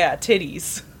 oh yeah,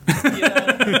 titties. You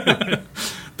know?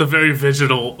 The very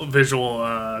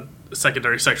visual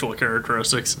secondary sexual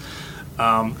characteristics.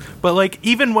 But like,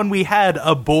 even when we had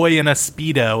a boy in a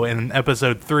Speedo in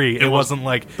episode 3, it was wasn't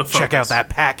like, the check out focus. that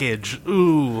package.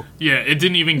 Ooh. Yeah, it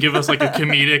didn't even give us like a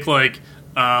comedic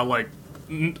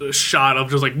shot of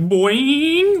just like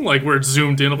boing, like where it's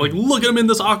zoomed in of like, look at him in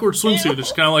this awkward swimsuit.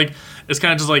 It's kind of like, it's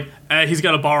kind of just like, he's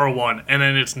got to borrow one, and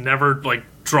then it's never like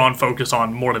drawn focus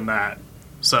on more than that.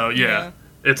 So yeah.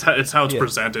 It's how it's Yeah.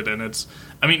 presented, and it's,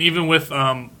 I mean, even with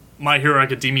My Hero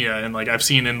Academia, and like I've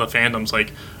seen in the fandoms,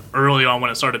 like early on when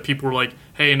it started, people were like,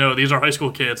 hey, no, these are high school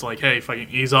kids, like, hey, fucking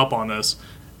ease up on this.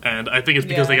 And I think it's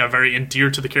because they Yeah. got very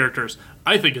endeared to the characters.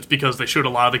 I think it's because they showed a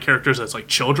lot of the characters as like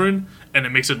children, and it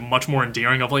makes it much more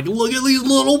endearing of like, look at these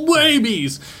little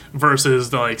babies,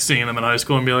 versus like seeing them in high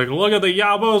school and be like, look at the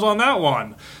yabos on that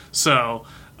one. So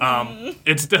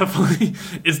it's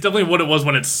definitely what it was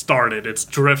when it started. It's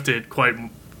drifted quite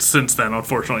since then,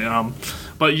 unfortunately.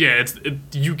 But yeah,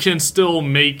 you can still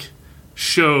make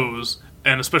shows,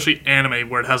 and especially anime,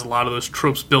 where it has a lot of those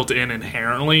tropes built in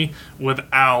inherently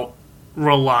without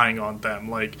relying on them.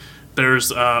 Like there's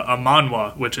a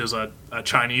manhwa, which is a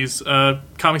Chinese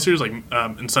comic series, like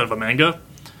instead of a manga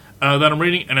that I'm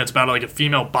reading, and it's about like a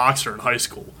female boxer in high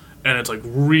school, and it's like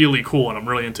really cool, and I'm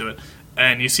really into it.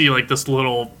 And you see like this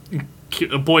little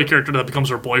boy character that becomes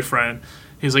her boyfriend.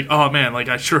 He's like, oh man, like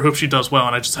I sure hope she does well,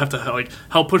 and I just have to like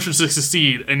help push her to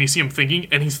succeed. And you see him thinking,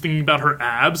 and he's thinking about her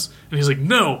abs, and he's like,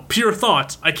 no, pure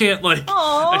thoughts. I can't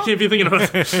be thinking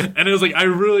about it. And it was like I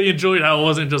really enjoyed how it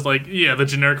wasn't just like the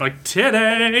generic like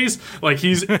titties. Like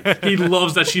he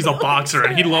loves that she's a boxer,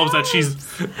 and he loves that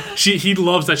he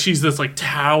loves that she's this like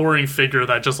towering figure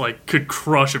that just like could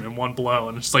crush him in one blow,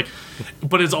 and it's like,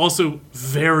 but it's also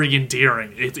very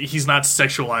endearing. He's not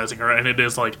sexualizing her, and it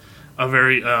is like a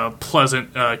very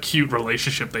pleasant, cute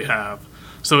relationship they have.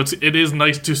 So it is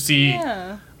nice to see,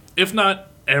 if not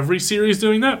every series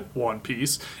doing that, One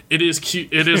Piece. It is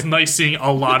cute. It is nice seeing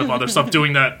a lot of other stuff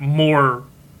doing that more.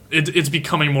 It's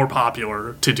becoming more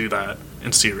popular to do that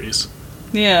in series.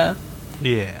 Yeah.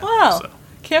 Yeah. Wow. So.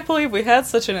 Can't believe we had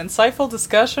such an insightful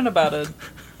discussion about an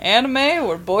anime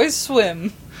where boys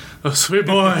swim. Oh, sweet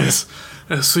boys.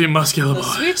 Sweet muscular The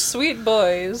boys. sweet, sweet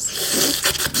boys.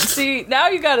 See, now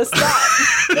you gotta stop.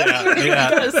 Yeah. You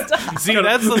gotta stop. See,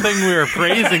 that's the thing we were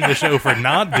praising the show for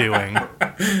not doing.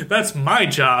 That's my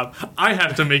job. I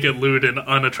have to make it lewd and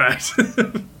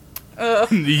unattractive.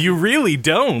 You really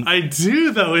don't. I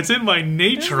do, though. It's in my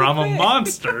nature. I'm a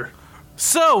monster.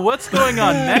 So, what's going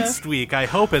on next week? I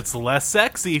hope it's less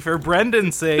sexy for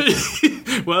Brendan's sake.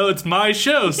 Well, it's my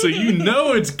show, so you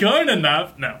know it's gonna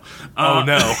not. No. Oh,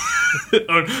 no.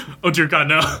 oh, dear God,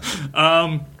 no.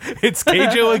 It's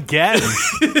Keijo again.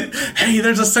 Hey,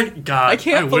 there's a second. God, I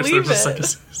can't wish there believe was a it.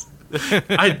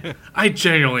 second. I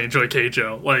genuinely enjoy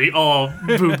Keijo. Like, all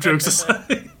boob jokes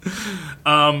aside.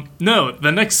 No,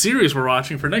 the next series we're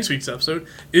watching for next week's episode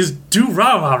is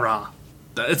Durarara.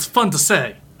 It's fun to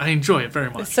say. I enjoy it very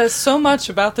It much. says so much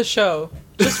about the show,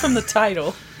 just from the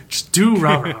title. Just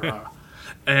Durarara.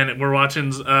 And we're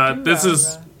watching, this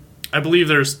is, I believe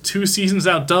there's 2 seasons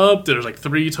out dubbed. There's like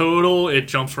 3 total. It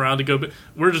jumps around to go, but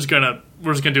we're just gonna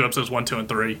do episodes 1, 2, and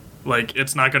 3. Like,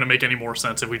 it's not gonna make any more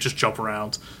sense if we just jump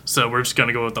around. So we're just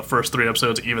gonna go with the first 3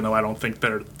 episodes, even though I don't think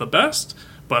they're the best.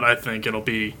 But I think it'll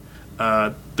be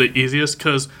the easiest,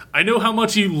 because I know how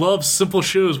much you love simple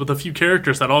shows with a few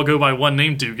characters that all go by one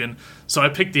name, Dugan. So I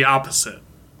picked the opposite.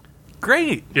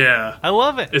 Great. Yeah. I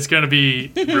love it. It's gonna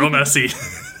be real messy.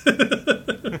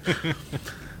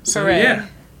 So, Hooray. yeah.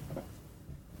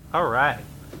 All right.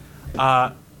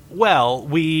 Well,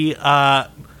 we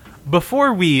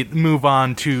before we move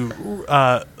on to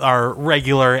our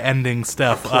regular ending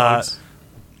stuff, Close.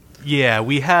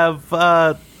 we have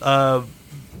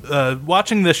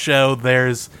watching this show.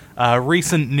 There's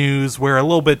recent news. We're a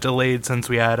little bit delayed since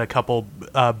we had a couple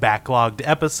backlogged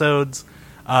episodes,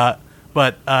 but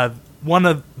one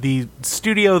of the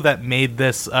studio that made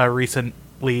this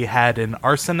recently had an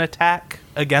arson attack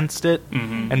against it,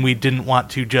 and we didn't want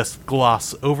to just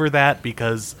gloss over that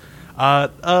because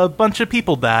a bunch of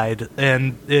people died,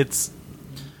 and it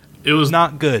was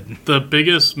not good. The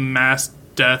biggest mass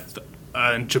death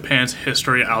in Japan's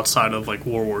history outside of like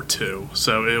World War II.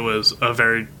 So it was a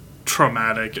very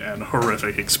traumatic and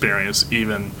horrific experience,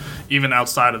 even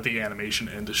outside of the animation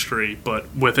industry.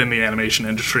 But within the animation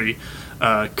industry,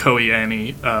 Koei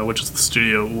Annie, which is the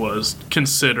studio, was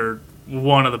considered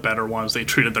one of the better ones. They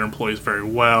treated their employees very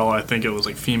well. I think it was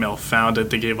like female founded.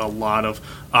 They gave a lot of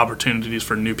opportunities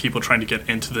for new people trying to get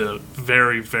into the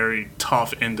very, very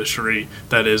tough industry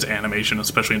that is animation,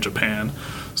 especially in Japan.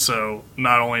 So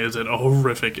not only is it a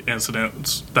horrific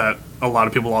incident that a lot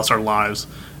of people lost their lives,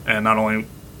 and not only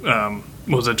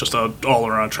was it just an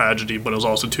all-around tragedy, but it was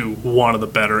also to one of the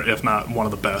better, if not one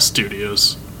of the best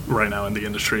studios right now in the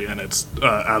industry, and it's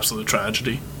absolute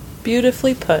tragedy.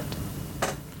 Beautifully put.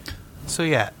 So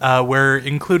we're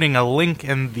including a link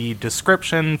in the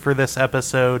description for this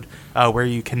episode where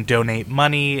you can donate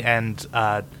money and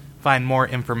find more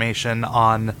information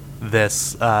on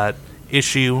this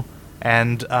issue,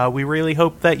 and we really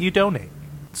hope that you donate.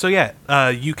 So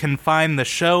you can find the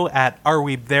show at Are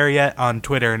We There Yet on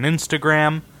Twitter and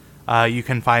Instagram. You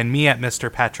can find me at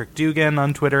Mr. Patrick Dugan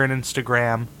on Twitter and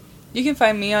Instagram. You can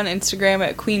find me on Instagram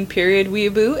at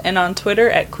Queen_Weeaboo and on Twitter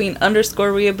at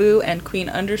Queen_Weeaboo and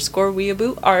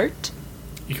Queen_Weeaboo art.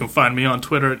 You can find me on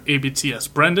Twitter at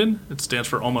ABTSBrendan. It stands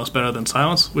for Almost Better Than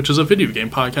Silence, which is a video game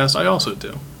podcast I also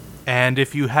do. And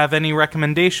if you have any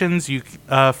recommendations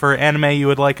for anime you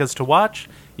would like us to watch,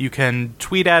 you can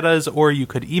tweet at us or you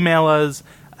could email us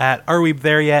at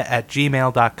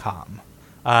arewethereyet@gmail.com.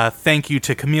 Thank you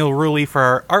to Camille Rulli for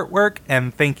our artwork,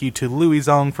 and thank you to Louis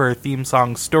Zong for our theme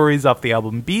song Stories off the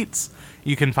album Beats.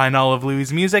 You can find all of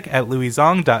Louis' music at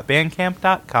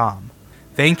louiszong.bandcamp.com.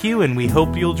 Thank you, and we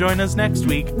hope you'll join us next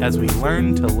week as we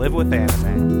learn to live with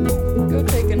anime. Go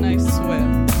take a nice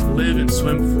swim. Live and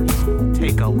swim free.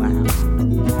 Take a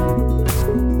laugh.